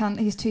 Yeah, I can't.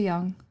 He's too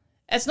young.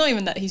 It's not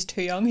even that he's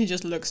too young, he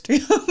just looks too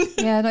young.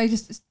 Yeah, no, he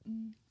just is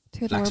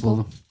too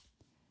adorable.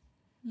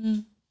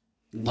 Flexible.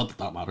 Not that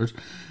that matters.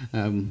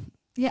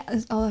 Yeah,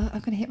 I'm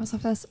going to hate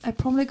myself for this. I'm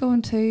probably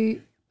going to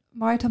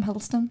marry Tom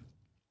Hiddleston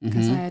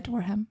because I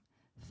adore him.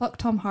 Fuck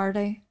Tom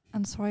Hardy.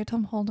 And sorry,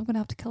 Tom Holland, I'm going to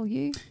have to kill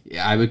you.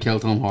 Yeah, I would kill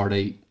Tom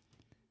Hardy.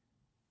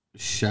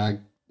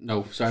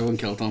 No, sorry, I wouldn't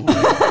kill Tom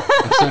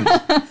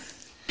Hardy.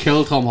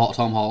 Kill Tom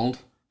Holland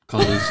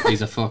because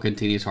he's a fucking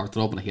teenage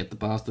heartthrob and I hate the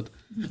bastard.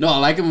 No, I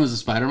like him as a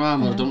Spider-Man,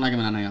 but I don't like him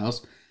in anything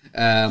else.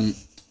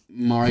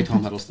 Marry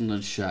Tom Hiddleston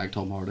and shag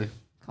Tom Hardy.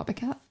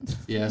 Copycat.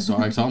 Yeah,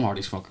 sorry, Tom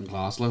Hardy's fucking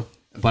class, though.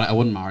 But I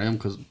wouldn't marry him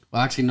because,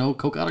 well, actually, no,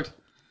 coke addict.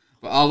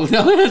 But I'll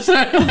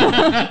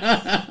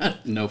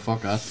no,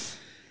 fuck that.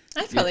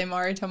 I'd probably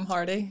marry Tom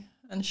Hardy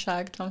and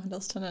shag Tom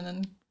Hiddleston and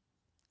then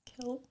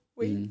kill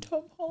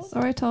Tom Holland.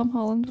 Sorry, Tom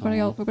Holland. We're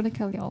going to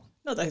kill y'all.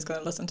 Not that he's going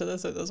to listen to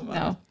this, so it doesn't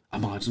matter. No.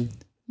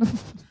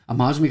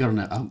 Imagine we got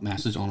a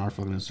message on our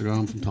fucking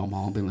Instagram from Tom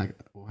Holland being like,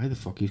 why the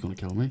fuck he's going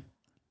to kill me?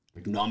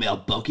 Like, no, me, I'll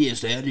buck you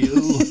instead, you.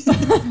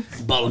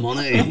 Ball of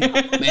money.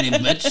 My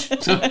name's Mitch.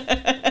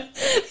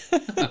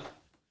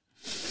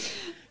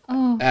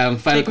 Final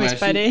Take me,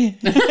 question.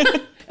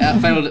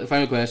 Spidey.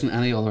 Final question.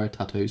 Any other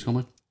tattoos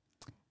coming?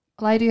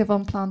 Well, I do have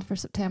one planned for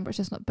September. It's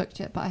just not booked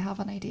yet, but I have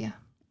an idea.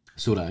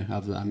 So do I.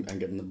 I'm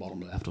getting the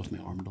bottom left off my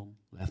arm done.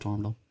 Left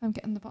arm done. I'm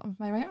getting the bottom of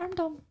my right arm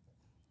done.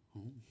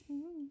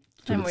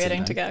 I'm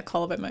waiting to get a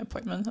call about my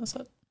appointment, that's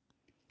it.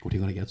 What are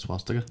you going to get?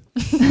 Swastika?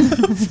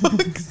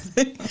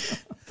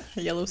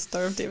 A yellow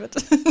star of David.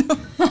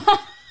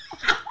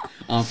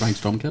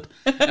 Frank's drum kit.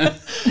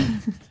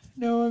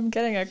 No, I'm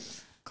getting a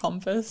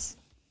compass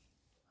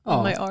Oh,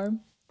 on my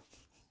arm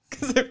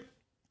because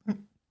I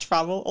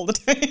travel all the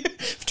time.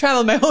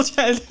 Travel my whole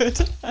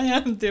childhood. I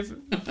am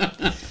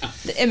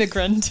the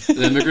immigrant.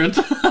 the immigrant.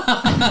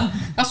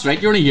 That's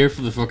right. You're only here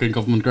for the fucking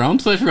government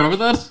grant. So I forgot about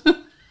that.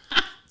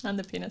 And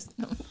the penis.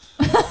 No.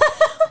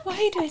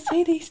 Why do I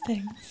say these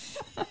things?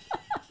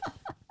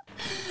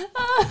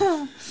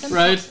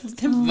 Right.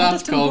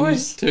 That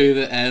comes to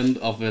the end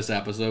of this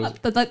episode.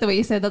 I like the way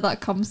you said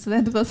that comes to the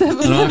end of this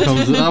episode.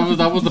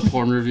 That was the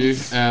porn review.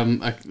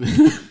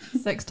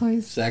 Sex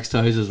toys. Sex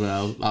toys as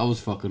well. That was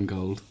fucking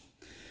gold.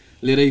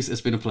 Ladies, it's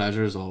been a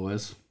pleasure as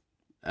always.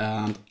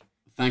 And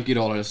thank you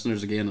to all our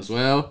listeners again as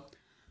well.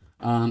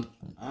 And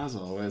as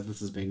always, this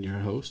has been your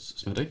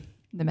host, Smitty.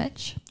 The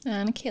Mitch.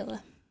 And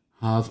Kayla.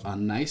 Have a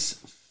nice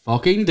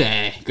fucking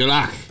day. Good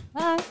luck.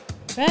 Bye.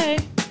 Bye.